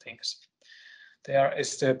kind of things. There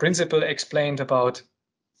is the principle explained about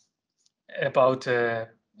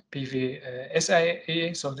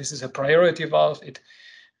PV-SAE. So this is a priority valve. It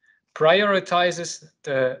prioritizes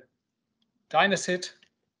the DYNASET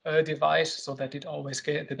device so that it always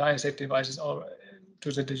gets the DYNASET devices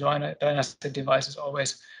to the DYNASET devices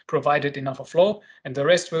always provided enough of flow, and the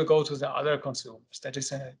rest will go to the other consumers. That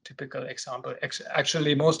is a typical example,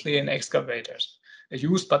 actually mostly in excavators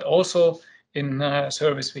used, but also in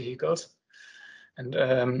service vehicles. And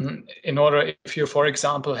in order, if you, for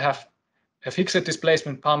example, have a fixed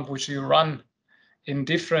displacement pump which you run in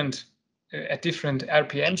different at different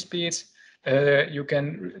RPM speeds, you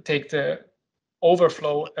can take the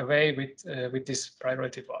overflow away with this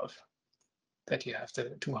priority valve. That you have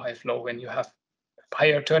the too high flow. When you have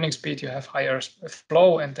higher turning speed, you have higher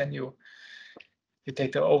flow, and then you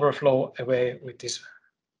take the overflow away with this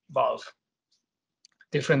valve.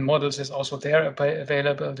 Different models is also there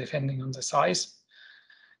available depending on the size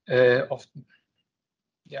of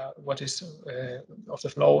what is of the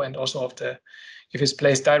flow, and also of the, if it's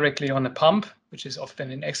placed directly on a pump, which is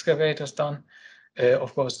often in excavators done,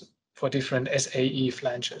 of course for different SAE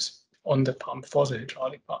flanges on the pump for the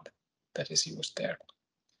hydraulic pump that is used there.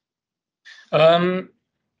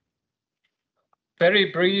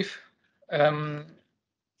 Very brief, but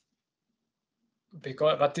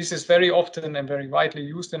this is very often and very widely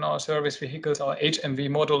used in our service vehicles, our HMV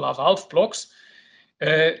modular valve blocks.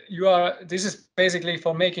 This is basically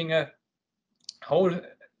for making a whole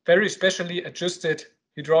very specially adjusted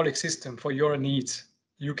hydraulic system for your needs.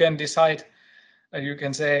 You can decide, you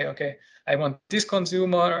can say, okay, I want this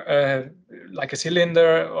consumer like a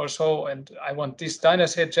cylinder or so, and I want this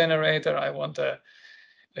DYNASET generator, I want a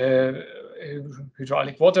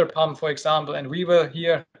hydraulic water pump, for example, and we will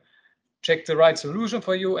here check the right solution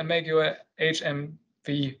for you and make you a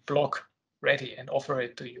HMV block ready and offer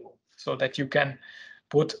it to you, so that you can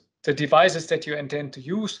put the devices that you intend to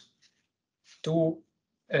use to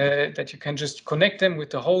that you can just connect them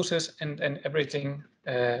with the hoses and everything,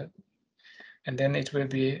 and then it will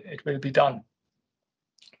be done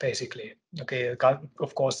basically. Okay,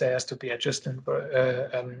 of course there has to be adjustment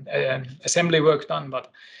assembly work done,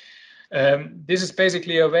 but this is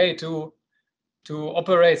basically a way to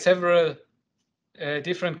operate several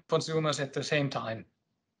different consumers at the same time,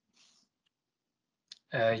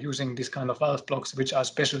 using this kind of valve blocks, which are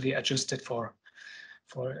specially adjusted for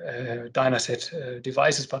DYNASET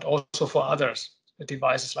devices, but also for others,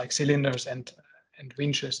 devices like cylinders and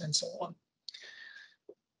winches and so on.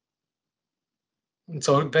 And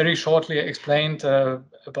so very shortly explained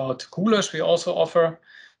about coolers we also offer,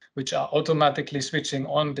 which are automatically switching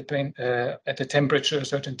on at a temperature, a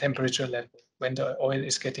certain temperature level when the oil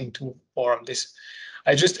is getting too warm.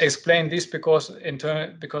 I just explained this because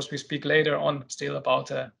we speak later on still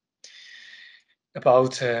about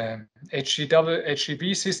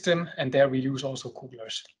HGB system, and there we use also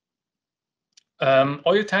coolers.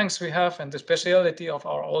 Oil tanks we have, and the speciality of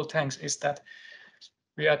our oil tanks is that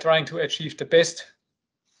we are trying to achieve the best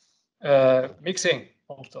mixing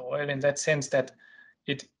of the oil, in that sense that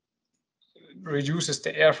it reduces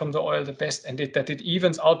the air from the oil the best, and that it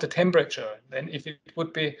evens out the temperature. Then if it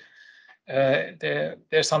would be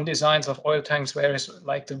there's some designs of oil tanks where it's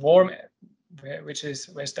like the warm, where's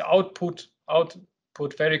the output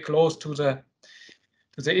very close to the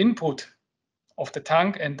input of the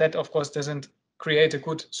tank, and that of course doesn't create a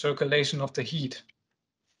good circulation of the heat.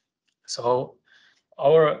 So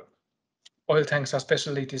our oil tanks are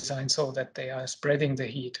specially designed so that they are spreading the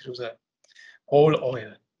heat to the whole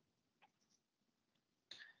oil.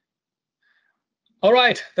 All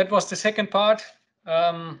right, that was the second part.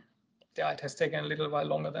 Yeah, it has taken a little while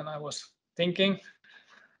longer than I was thinking.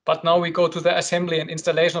 But now we go to the assembly and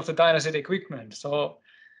installation of the DYNASET equipment. So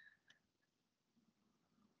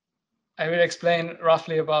I will explain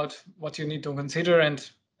roughly about what you need to consider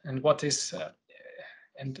and what is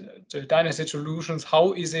the DYNASET solutions.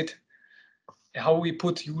 How is it? How we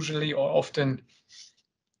put usually or often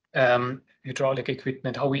hydraulic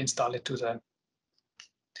equipment? How we install it to the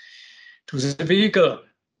vehicle.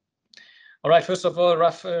 All right. First of all,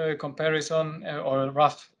 rough comparison or a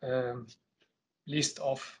rough list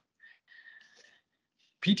of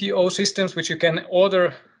PTO systems which you can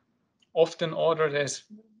order. Often order. There's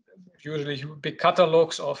usually big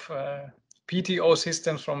catalogs of PTO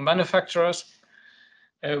systems from manufacturers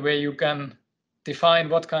where you can define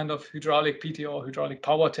what kind of hydraulic PTO, hydraulic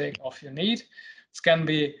power takeoff you need. It can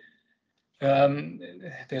be,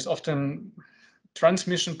 there's often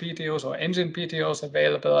transmission PTOs or engine PTOs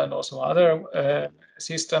available and also other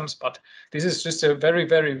systems, but this is just a very,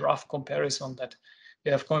 very rough comparison that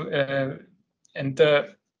we have. And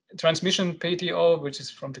the transmission PTO, which is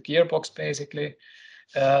from the gearbox basically,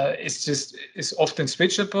 is often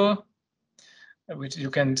switchable, which you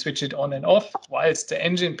can switch it on and off, whilst the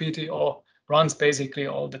engine PTO runs basically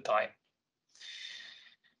all the time.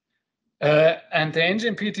 And the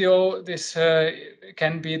engine PTO, this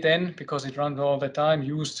can be then, because it runs all the time,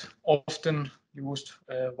 often used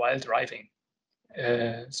while driving.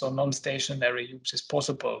 So non-stationary use is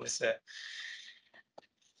possible.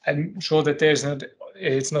 I'm sure that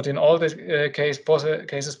it's not in all the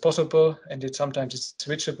cases possible, and sometimes it's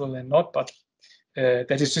switchable and not, but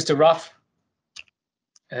that is just a rough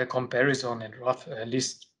comparison and rough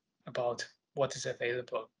list about what is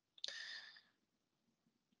available.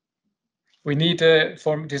 We need,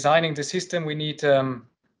 for designing the system, we need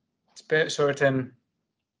certain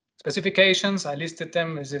specifications. I listed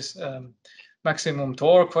them. This is maximum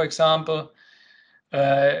torque, for example.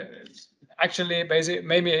 Actually, basically,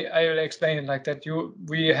 maybe I will explain it like that.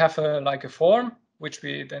 We have like a form which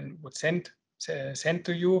we then would send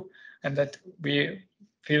to you, and that we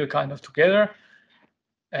fill kind of together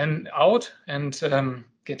and out and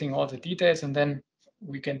getting all the details, and then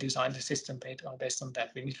we can design the system based on that.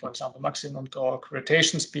 We need, for example, maximum torque,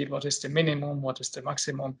 rotation speed, what is the minimum, what is the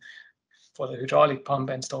maximum for the hydraulic pump,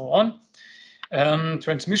 and so on.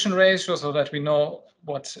 Transmission ratio, so that we know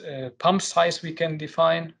what pump size we can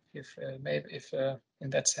define. If in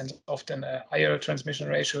that sense, often a higher transmission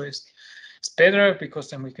ratio is better, because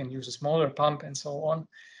then we can use a smaller pump and so on.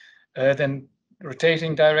 Then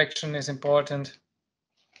rotating direction is important.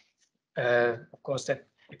 Of course, that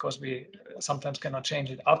because we sometimes cannot change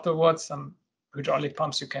it afterwards. Some hydraulic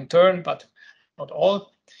pumps you can turn, but not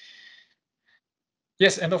all.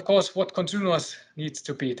 Yes, and of course, what continuous needs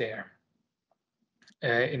to be there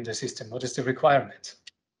in the system? What is the requirement?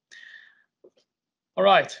 All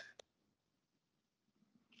right.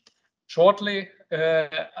 Shortly,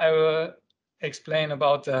 I will explain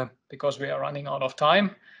about because we are running out of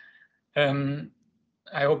time.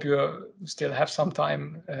 I hope you still have some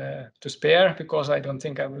time to spare, because I don't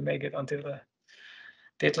think I will make it until the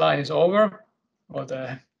deadline is over, or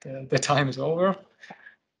the time is over.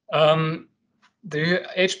 The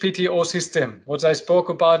HPTO system, what I spoke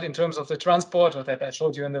about in terms of the transporter that I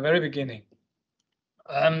showed you in the very beginning.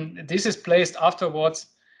 This is placed afterwards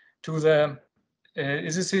to the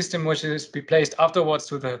is a system which is be placed afterwards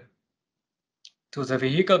to the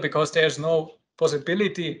vehicle, because there's no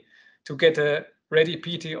possibility to get a ready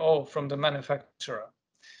PTO from the manufacturer.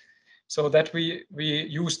 So that we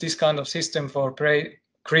use this kind of system for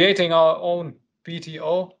creating our own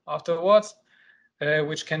PTO afterwards,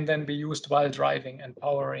 which can then be used while driving and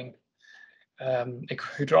powering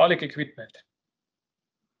hydraulic equipment.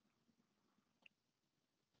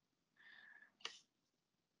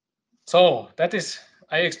 So that is,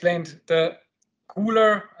 I explained the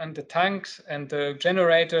cooler and the tanks and the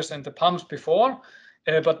generators and the pumps before,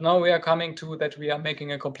 but now we are coming to that we are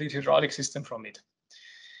making a complete hydraulic system from it.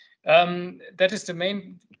 That is the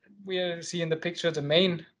main, we see in the picture, the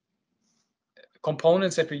main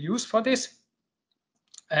components that we use for this.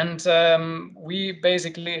 And we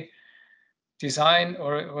basically design,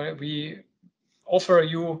 or we offer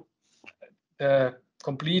you the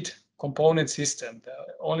complete component system. The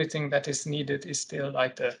only thing that is needed is still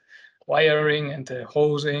like the wiring and the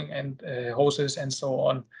hosing and hoses and so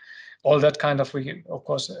on. All that kind of, of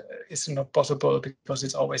course, is not possible because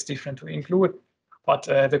it's always different to include. But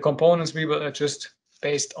the components we will adjust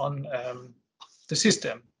based on the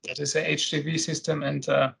system. That is a HGV system and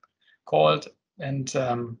called. And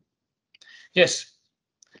yes,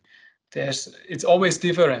 it's always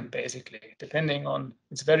different, basically, depending on,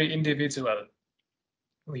 it's very individual.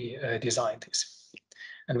 We design this,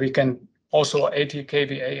 and we can also 80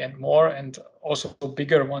 kVA and more, and also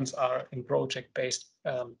bigger ones are in project-based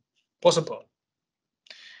possible.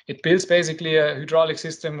 It builds basically a hydraulic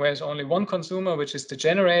system where there's only one consumer, which is the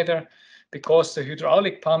generator, because the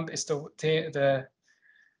hydraulic pump is the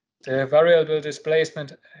variable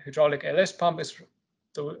displacement hydraulic LS pump is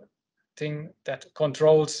the thing that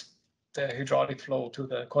controls the hydraulic flow to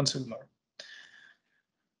the consumer.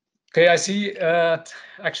 Okay, I see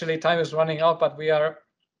actually time is running out, but we are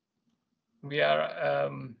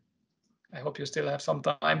I hope you still have some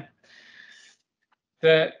time.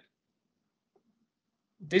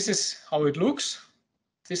 This is how it looks,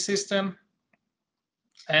 this system,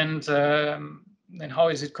 and how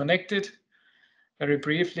is it connected? Very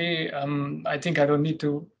briefly, I think I don't need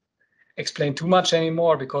to explain too much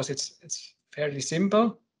anymore because it's fairly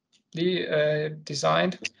simply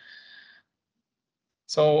designed.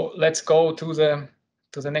 So let's go to the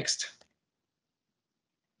next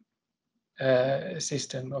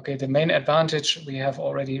system. Okay, the main advantage we have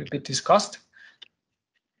already a bit discussed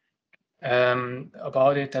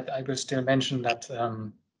about it. That I will still mention that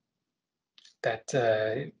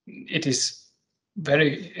it is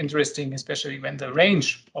very interesting, especially when the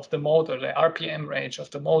range of the motor, the RPM range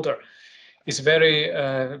of the motor, is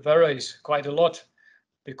varies quite a lot,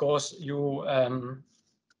 because you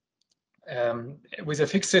with a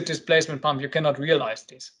fixed displacement pump you cannot realize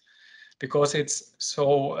this, because it's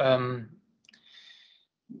so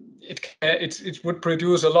it would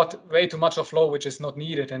produce way too much of flow which is not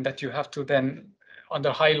needed, and that you have to then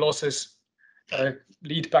under high losses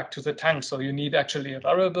lead back to the tank. So you need actually a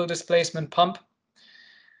variable displacement pump,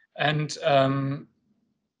 and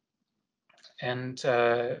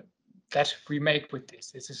that we make with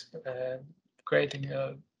this. This is creating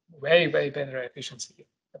a way better efficiency,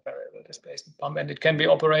 a variable displacement pump, and it can be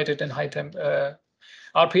operated in high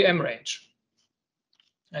RPM range.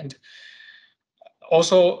 And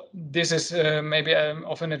also, this is maybe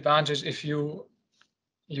of an advantage if you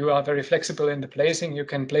are very flexible in the placing. You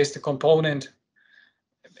can place the component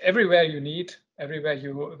everywhere you need,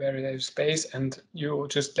 where there's space, and you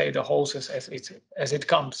just lay the hoses as it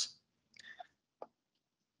comes.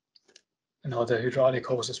 And now the hydraulic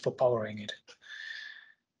hoses for powering it.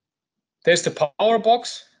 There's the power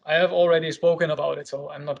box. I have already spoken about it, so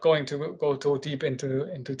I'm not going to go too deep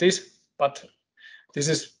into this, but this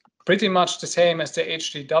is pretty much the same as the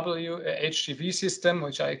HGV system,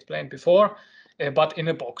 which I explained before, but in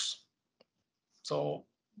a box. So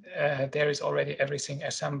there is already everything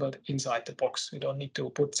assembled inside the box. You don't need to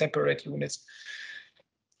put separate units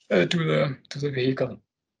to the vehicle.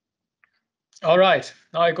 All right,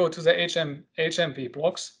 now I go to the HMV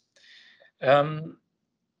blocks.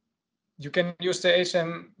 You can use the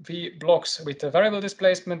HMV blocks with the variable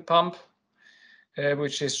displacement pump,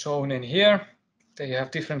 which is shown in here. They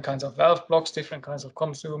have different kinds of valve blocks, different kinds of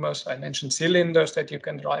consumers. I mentioned cylinders that you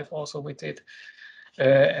can drive also with it.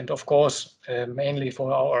 And of course, mainly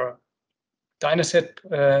for our DYNASET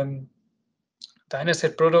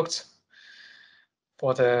products,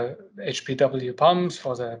 for the HPW pumps,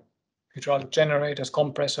 for the hydraulic generators,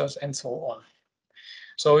 compressors, and so on.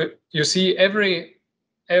 So you see every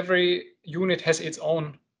unit has its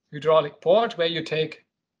own hydraulic port where you take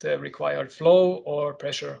the required flow or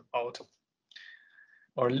pressure out,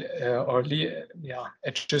 or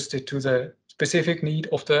adjust it to the specific need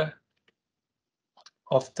of the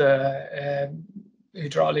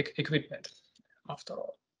hydraulic equipment, after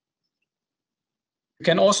all. You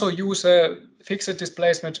can also use a fixed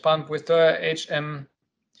displacement pump with the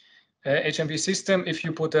HMV system if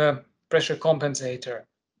you put a pressure compensator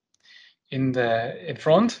in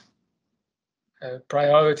front, a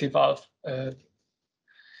priority valve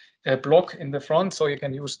block in the front, so you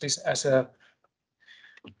can use this as a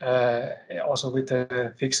also with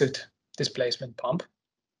a fixed displacement pump.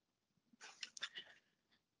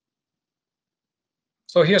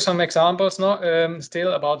 So here's some examples now,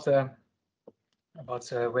 still about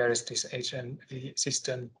where is this HMV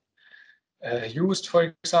system used,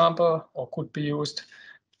 for example, or could be used.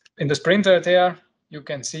 In the Sprinter there, you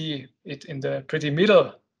can see it in the pretty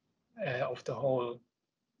middle of the whole,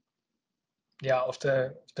 of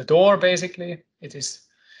the door, basically. It is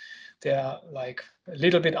there like a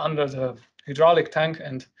little bit under the hydraulic tank,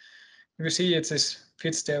 and you see it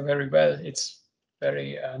fits there very well. It's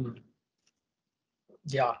very,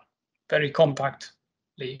 very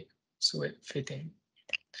compactly fitting.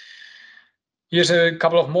 Here's a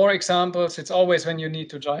couple of more examples. It's always when you need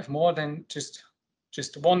to drive more than just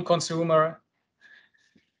one consumer,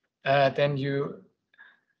 then you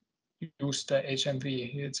use the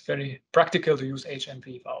HMV. It's very practical to use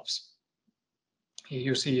HMV valves. Here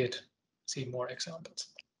you see more examples.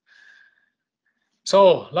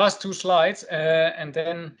 So last 2 slides, and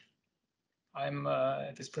then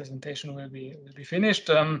this presentation will be finished.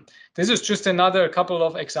 This is just another couple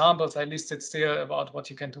of examples I listed still about what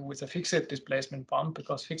you can do with a fixed displacement pump,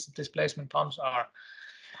 because fixed displacement pumps are,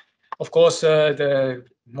 of course, the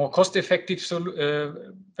more cost-effective,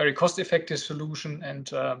 very cost-effective solution,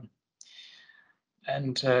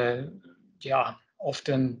 and yeah,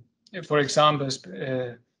 often, for example,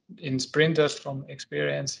 in sprinters from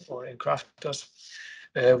experience or in crafters,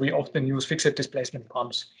 we often use fixed displacement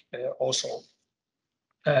pumps also.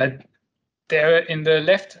 There in the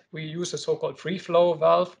left, we use a so-called free flow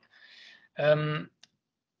valve,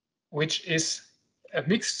 which is a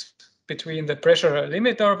mix between the pressure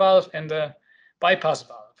limiter valve and the bypass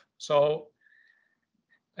valve. So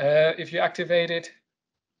if you activate it,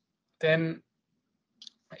 then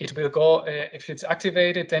it will go, if it's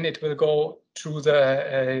activated, then it will go through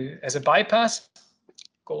the, as a bypass,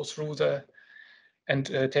 goes through the, and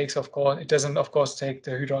takes, of course, it doesn't, of course, take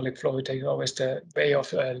the hydraulic flow, it takes always the way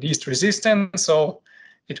of least resistance. So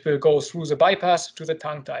it will go through the bypass to the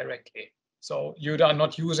tank directly. So you are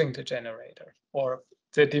not using the generator or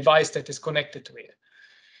the device that is connected to it.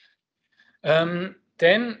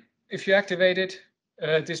 Then if you activate it,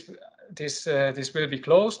 this will be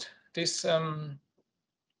closed, the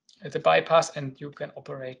bypass, and you can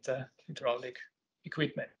operate the hydraulic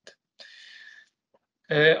equipment.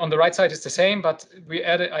 On the right side is the same, but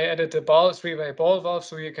I added the three-way ball valve,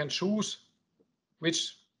 so you can choose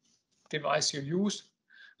which device you use,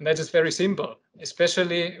 and that is very simple,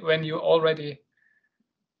 especially when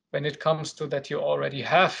it comes to that you already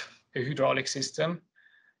have a hydraulic system,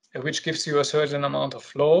 which gives you a certain amount of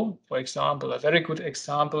flow. For example, a very good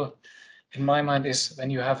example in my mind is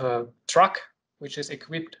when you have a truck which is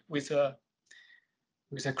equipped with a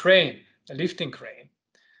crane, a lifting crane.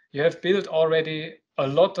 You have built already a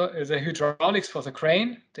lot of the hydraulics for the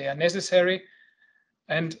crane. They are necessary,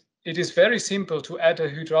 and it is very simple to add a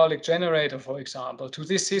hydraulic generator, for example, to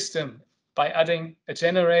this system by adding a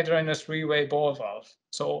generator and a three-way ball valve.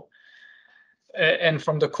 So, and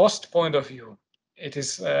from the cost point of view, it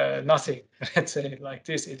is nothing. Let's say it like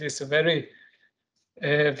this. It is a very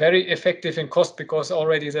effective in cost, because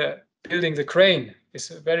already building the crane is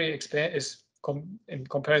very expensive. In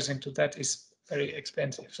comparison to that, is very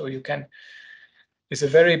expensive. So it's a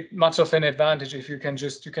very much of an advantage if you can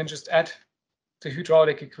just add the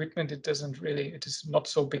hydraulic equipment. It is not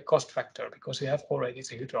so big cost factor, because you have already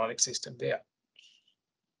the hydraulic system there.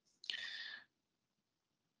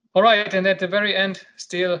 All right, and at the very end,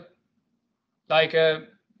 still, like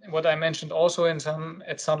what I mentioned also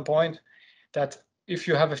at some point, that if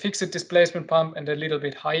you have a fixed displacement pump and a little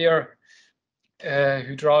bit higher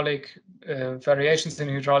hydraulic variations in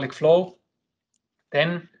hydraulic flow,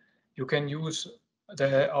 then you can use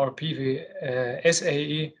our PV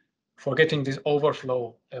SAE for getting this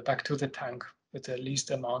overflow back to the tank with the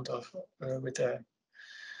least amount of, with the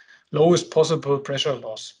lowest possible pressure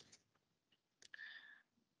loss.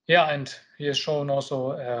 Yeah, and here's shown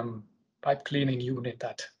also pipe cleaning unit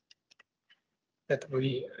that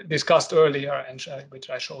we discussed earlier, and which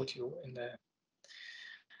I showed you in the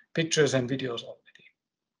pictures and videos already.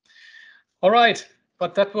 All right,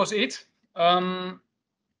 but that was it.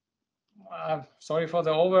 Sorry for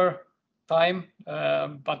the overtime,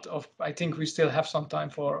 but I think we still have some time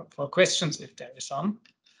for questions if there is some,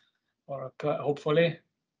 or hopefully.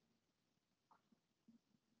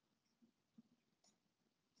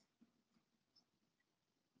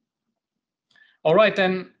 All right,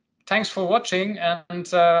 then. Thanks for watching, and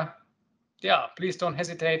yeah, please don't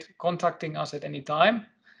hesitate contacting us at any time.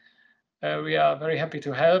 We are very happy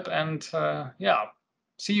to help, and yeah,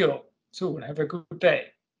 see you soon. Have a good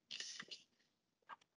day.